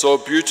so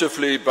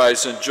beautifully by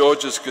St.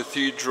 George's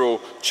Cathedral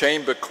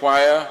Chamber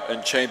Choir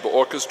and Chamber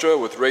Orchestra,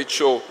 with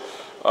Rachel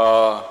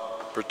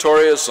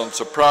Pretorius on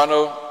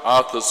soprano,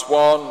 Arthur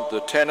Swan, the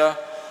tenor,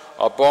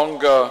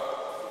 Abonga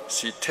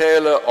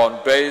Sitela on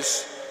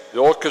bass, the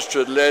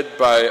orchestra led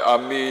by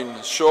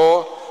Amin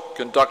Shaw,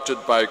 conducted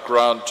by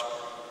Grant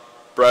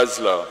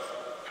Brasler,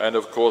 and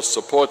of course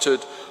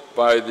supported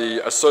by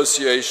the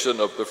Association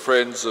of the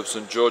Friends of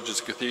St.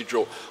 George's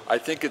Cathedral. I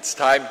think it's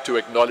time to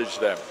acknowledge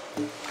them.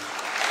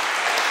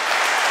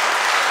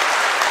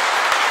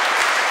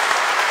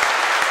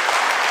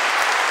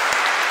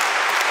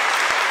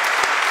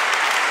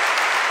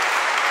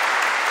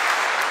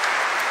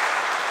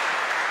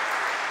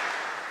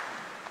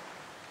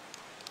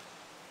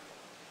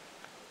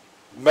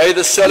 May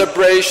the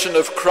celebration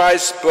of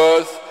Christ's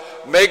birth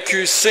make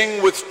you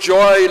sing with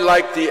joy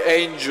like the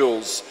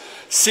angels,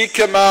 seek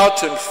him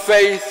out in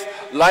faith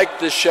like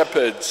the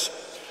shepherds,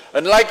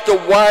 and like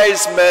the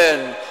wise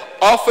men,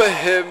 offer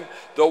him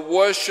the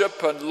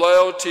worship and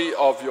loyalty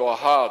of your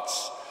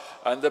hearts.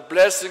 And the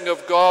blessing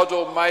of God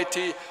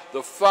Almighty,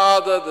 the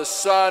Father, the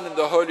Son, and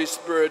the Holy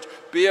Spirit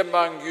be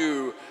among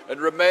you and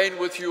remain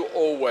with you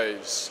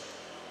always.